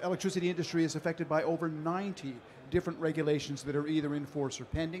 the electricity industry is affected by over 90 different regulations that are either in force or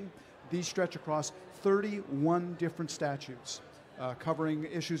pending. These stretch across 31 different statutes, covering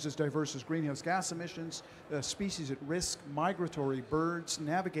issues as diverse as greenhouse gas emissions, species at risk, migratory birds,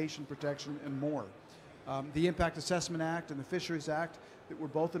 navigation protection, and more. The Impact Assessment Act and the Fisheries Act that were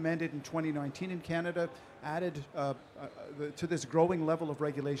both amended in 2019 in Canada added to this growing level of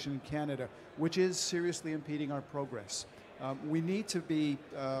regulation in Canada, which is seriously impeding our progress. We need to be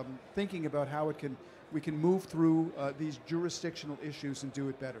thinking about how we can move through these jurisdictional issues and do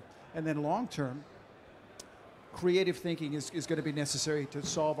it better. And then long term, creative thinking is going to be necessary to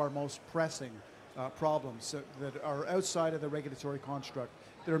solve our most pressing problems that are outside of the regulatory construct,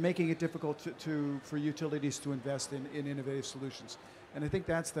 that are making it difficult for utilities to invest in innovative solutions. And I think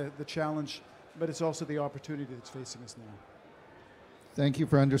that's the challenge, but it's also the opportunity that's facing us now. Thank you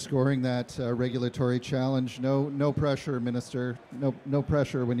for underscoring that regulatory challenge. No pressure, Minister. No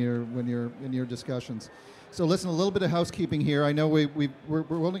pressure when you're in your discussions. So listen, a little bit of housekeeping here. I know we're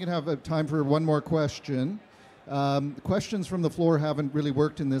only going to have time for one more question. Questions from the floor haven't really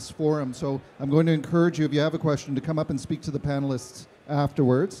worked in this forum, so I'm going to encourage you, if you have a question, to come up and speak to the panelists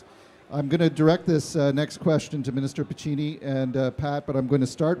afterwards. I'm going to direct this next question to Minister Piccini and Pat, but I'm going to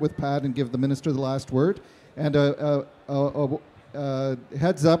start with Pat and give the Minister the last word. And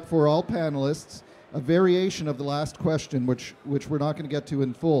heads up for all panelists, a variation of the last question, which we're not going to get to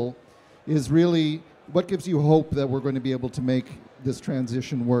in full, is really what gives you hope that we're going to be able to make this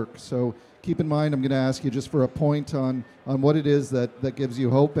transition work. So keep in mind, I'm going to ask you just for a point on what it is that gives you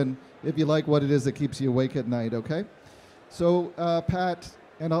hope, and if you like, what it is that keeps you awake at night, okay? So Pat,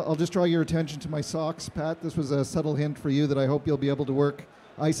 and I'll just draw your attention to my socks, Pat. This was a subtle hint for you that I hope you'll be able to work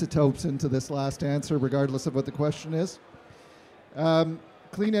isotopes into this last answer, regardless of what the question is.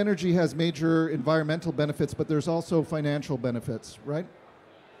 Clean energy has major environmental benefits, but there's also financial benefits, right?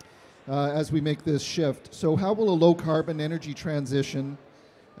 As we make this shift. So how will a low-carbon energy transition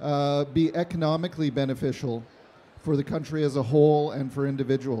be economically beneficial for the country as a whole and for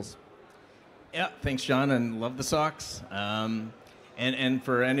individuals? Yeah, thanks, John, and love the socks. And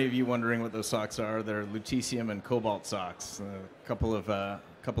for any of you wondering what those socks are, they're lutetium and cobalt socks. A couple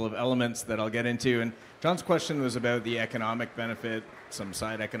of elements that I'll get into. And John's question was about the economic benefit, some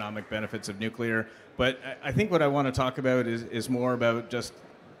side economic benefits of nuclear. But I think what I want to talk about is more about just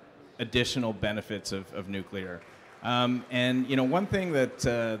additional benefits of nuclear. And one thing that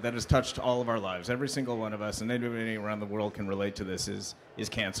has touched all of our lives, every single one of us, and anybody around the world can relate to this, is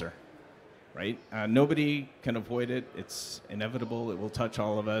cancer. Right? Nobody can avoid it. It's inevitable. It will touch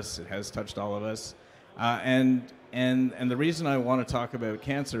all of us. It has touched all of us. And the reason I want to talk about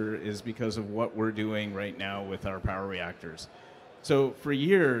cancer is because of what we're doing right now with our power reactors. So for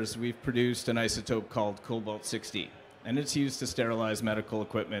years, we've produced an isotope called cobalt-60, and it's used to sterilize medical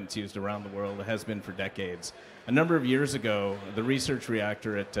equipment. It's used around the world. It has been for decades. A number of years ago, the research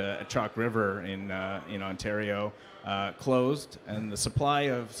reactor at Chalk River in Ontario closed, and the supply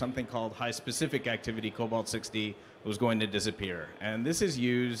of something called high specific activity cobalt-60 was going to disappear. And this is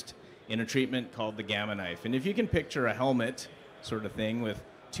used in a treatment called the gamma knife. And if you can picture a helmet sort of thing with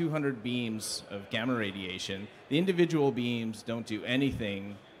 200 beams of gamma radiation, the individual beams don't do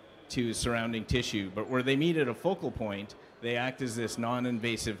anything to surrounding tissue, but where they meet at a focal point, they act as this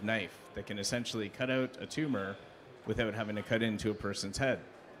non-invasive knife that can essentially cut out a tumor without having to cut into a person's head.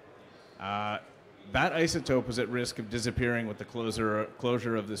 That isotope was at risk of disappearing with the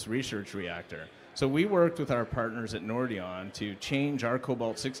closure of this research reactor. So we worked with our partners at Nordion to change our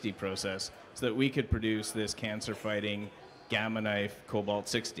cobalt-60 process so that we could produce this cancer-fighting gamma knife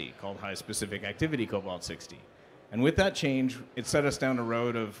cobalt-60 called high specific activity cobalt-60. And with that change, it set us down a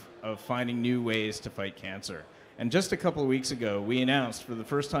road of finding new ways to fight cancer. And just a couple of weeks ago, we announced for the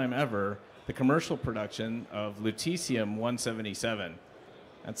first time ever the commercial production of lutetium-177.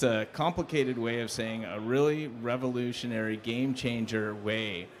 That's a complicated way of saying a really revolutionary, game-changer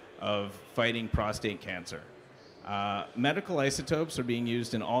way of fighting prostate cancer. Medical isotopes are being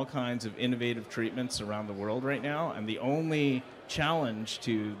used in all kinds of innovative treatments around the world right now, and the only challenge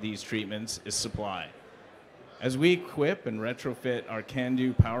to these treatments is supply. As we equip and retrofit our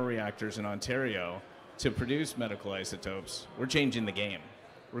CANDU power reactors in Ontario to produce medical isotopes, we're changing the game.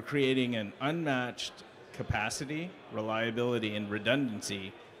 We're creating an unmatched capacity, reliability, and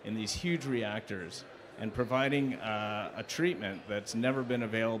redundancy in these huge reactors and providing a treatment that's never been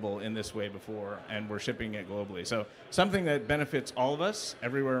available in this way before, and we're shipping it globally. So something that benefits all of us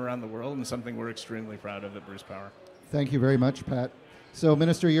everywhere around the world, and something we're extremely proud of at Bruce Power. Thank you very much, Pat. So,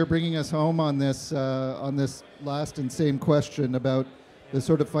 Minister, you're bringing us home on this last and same question about the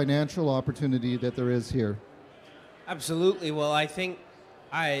sort of financial opportunity that there is here. Absolutely. Well, I think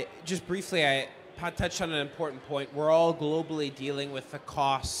Pat touched on an important point. We're all globally dealing with the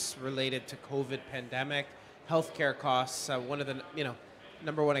costs related to COVID pandemic, healthcare costs. One of the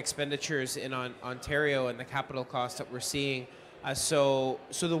number one expenditures in Ontario, and the capital costs that we're seeing. So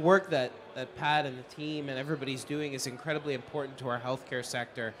the work that Pat and the team and everybody's doing is incredibly important to our healthcare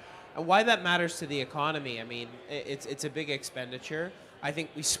sector. And why that matters to the economy, I mean, it's a big expenditure. I think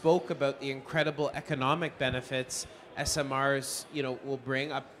we spoke about the incredible economic benefits SMRs, will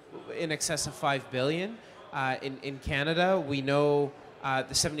bring up in excess of $5 billion in Canada. We know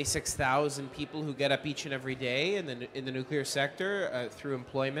the 76,000 people who get up each and every day in the nuclear sector through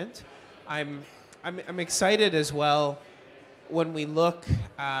employment. I'm excited as well when we look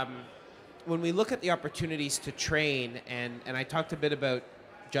at the opportunities to train, and I talked a bit about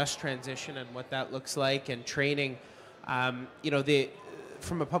just transition and what that looks like, and training.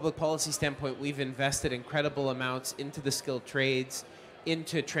 From a public policy standpoint, we've invested incredible amounts into the skilled trades,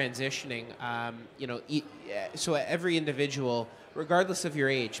 into transitioning. So every individual, regardless of your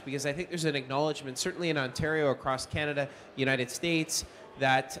age, because I think there's an acknowledgement, certainly in Ontario, across Canada, United States,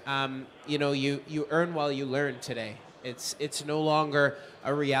 that you earn while you learn today. It's no longer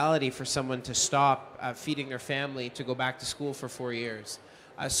a reality for someone to stop feeding their family to go back to school for 4 years.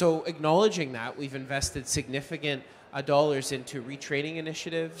 So acknowledging that, we've invested significant dollars into retraining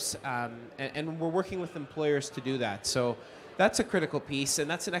initiatives, and we're working with employers to do that. So that's a critical piece,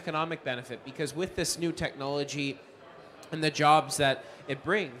 and that's an economic benefit, because with this new technology and the jobs that it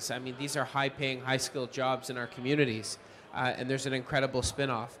brings, I mean, these are high-paying, high-skilled jobs in our communities, and there's an incredible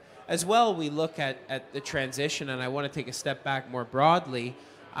spin-off. As well, we look at the transition, and I want to take a step back more broadly.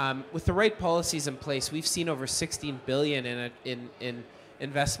 With the right policies in place, we've seen over $16 billion in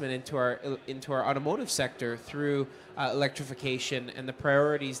investment into our automotive sector through electrification, and the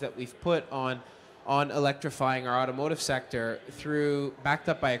priorities that we've put on electrifying our automotive sector, backed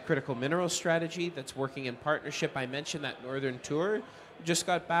up by a critical minerals strategy that's working in partnership. I mentioned that northern tour just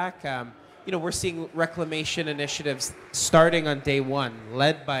got back. We're seeing reclamation initiatives starting on day one,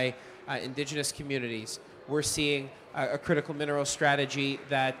 led by Indigenous communities. We're seeing a critical mineral strategy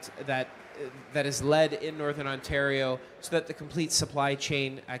that is led in Northern Ontario, so that the complete supply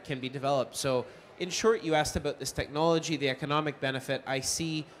chain can be developed. So in short, you asked about this technology, the economic benefit. I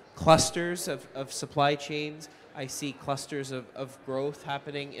see clusters of supply chains. I see clusters of growth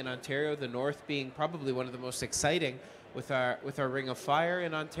happening in Ontario, the North being probably one of the most exciting with our Ring of Fire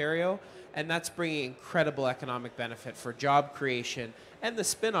in Ontario. And that's bringing incredible economic benefit for job creation and the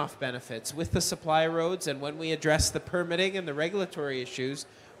spin-off benefits with the supply roads. And when we address the permitting and the regulatory issues,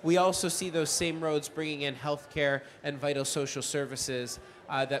 we also see those same roads bringing in healthcare and vital social services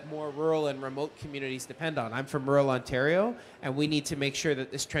that more rural and remote communities depend on. I'm from rural Ontario, and we need to make sure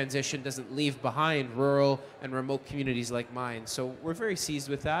that this transition doesn't leave behind rural and remote communities like mine. So we're very seized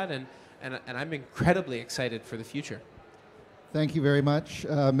with that, and I'm incredibly excited for the future. Thank you very much,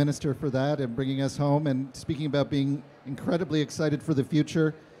 Minister, for that and bringing us home. And speaking about being incredibly excited for the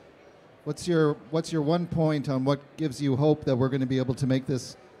future, what's your one point on what gives you hope that we're going to be able to make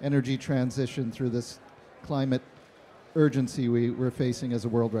this energy transition through this climate urgency we're facing as a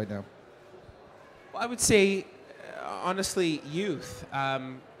world right now? Well, I would say, honestly, youth.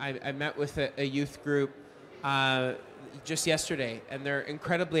 I met with a youth group just yesterday, and they're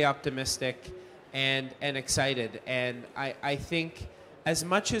incredibly optimistic and excited. And I think as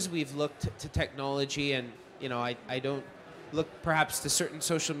much as we've looked to technology, and I don't look perhaps to certain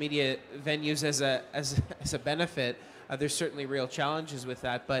social media venues as a benefit, there's certainly real challenges with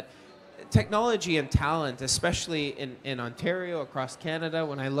that. But technology and talent, especially in Ontario, across Canada,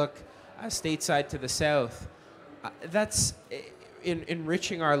 when I look stateside to the south, that's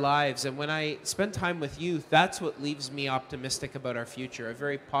enriching our lives. And when I spend time with youth, that's what leaves me optimistic about our future, a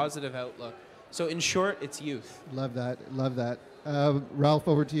very positive outlook. So in short, it's youth. Love that. Love that. Ralph,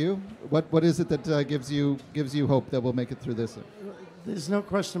 over to you. What is it that gives you hope that we'll make it through this? There's no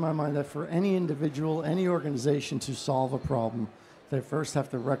question in my mind that for any individual, any organization to solve a problem, they first have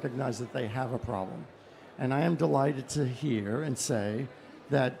to recognize that they have a problem. And I am delighted to hear and say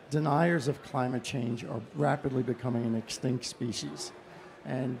that deniers of climate change are rapidly becoming an extinct species.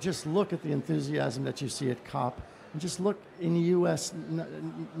 And just look at the enthusiasm that you see at COP, and just look in the U.S.,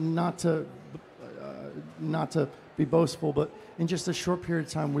 not to be boastful, but in just a short period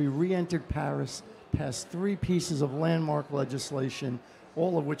of time, we re-entered Paris, passed 3 pieces of landmark legislation,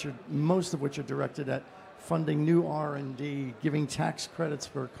 most of which are directed at funding new R&D, giving tax credits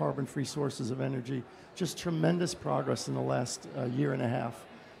for carbon-free sources of energy. Just tremendous progress in the last year and a half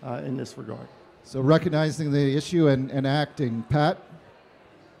in this regard. So recognizing the issue and acting. Pat?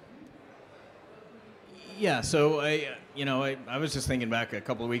 Yeah, so I was just thinking back a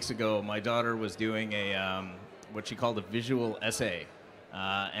couple of weeks ago. My daughter was doing what she called a visual essay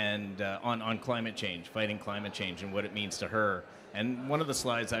on climate change, fighting climate change, and what it means to her. And one of the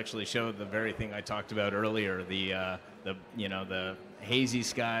slides actually showed the very thing I talked about earlier, the hazy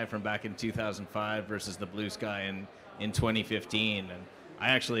sky from back in 2005 versus the blue sky in 2015. And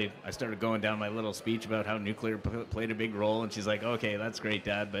I started going down my little speech about how nuclear played a big role, and she's like, okay, that's great,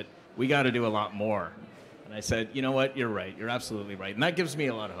 Dad, but we got to do a lot more. And I said, you know what, you're right, you're absolutely right. And that gives me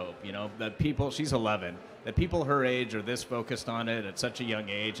a lot of hope, that people, she's 11, that people her age are this focused on it at such a young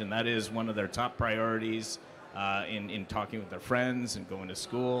age, and that is one of their top priorities in talking with their friends and going to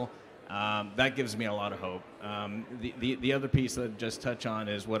school. That gives me a lot of hope. The other piece that I'd just touch on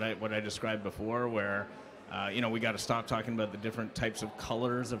is what I described before, where we got to stop talking about the different types of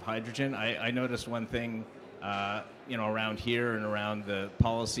colors of hydrogen. I noticed one thing, around here and around the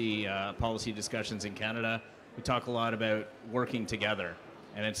policy discussions in Canada. We talk a lot about working together,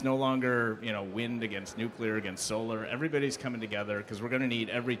 and it's no longer wind against nuclear against solar. Everybody's coming together because we're going to need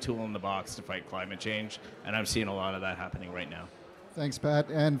every tool in the box to fight climate change, and I'm seeing a lot of that happening right now. Thanks, Pat.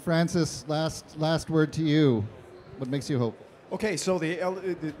 And Francis, last word to you. What makes you hopeful? Okay, so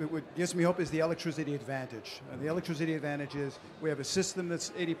what gives me hope is the electricity advantage. And the electricity advantage is we have a system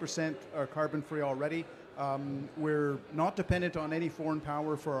that's 80% carbon-free already. We're not dependent on any foreign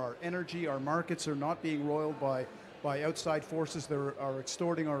power for our energy. Our markets are not being roiled by outside forces that are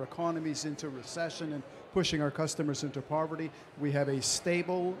extorting our economies into recession and pushing our customers into poverty. We have a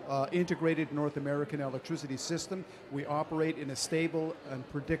stable, integrated North American electricity system. We operate in a stable and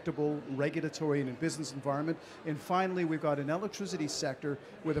predictable regulatory and business environment. And finally, we've got an electricity sector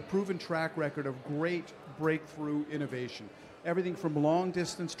with a proven track record of great breakthrough innovation. Everything from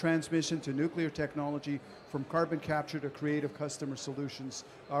long-distance transmission to nuclear technology, from carbon capture to creative customer solutions,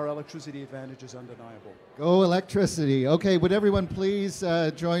 our electricity advantage is undeniable. Go electricity. Okay, would everyone please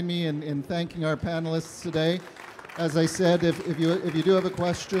join me in thanking our panelists today? As I said, if you do have a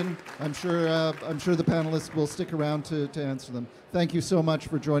question, I'm sure the panelists will stick around to answer them. Thank you so much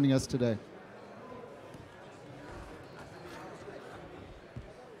for joining us today.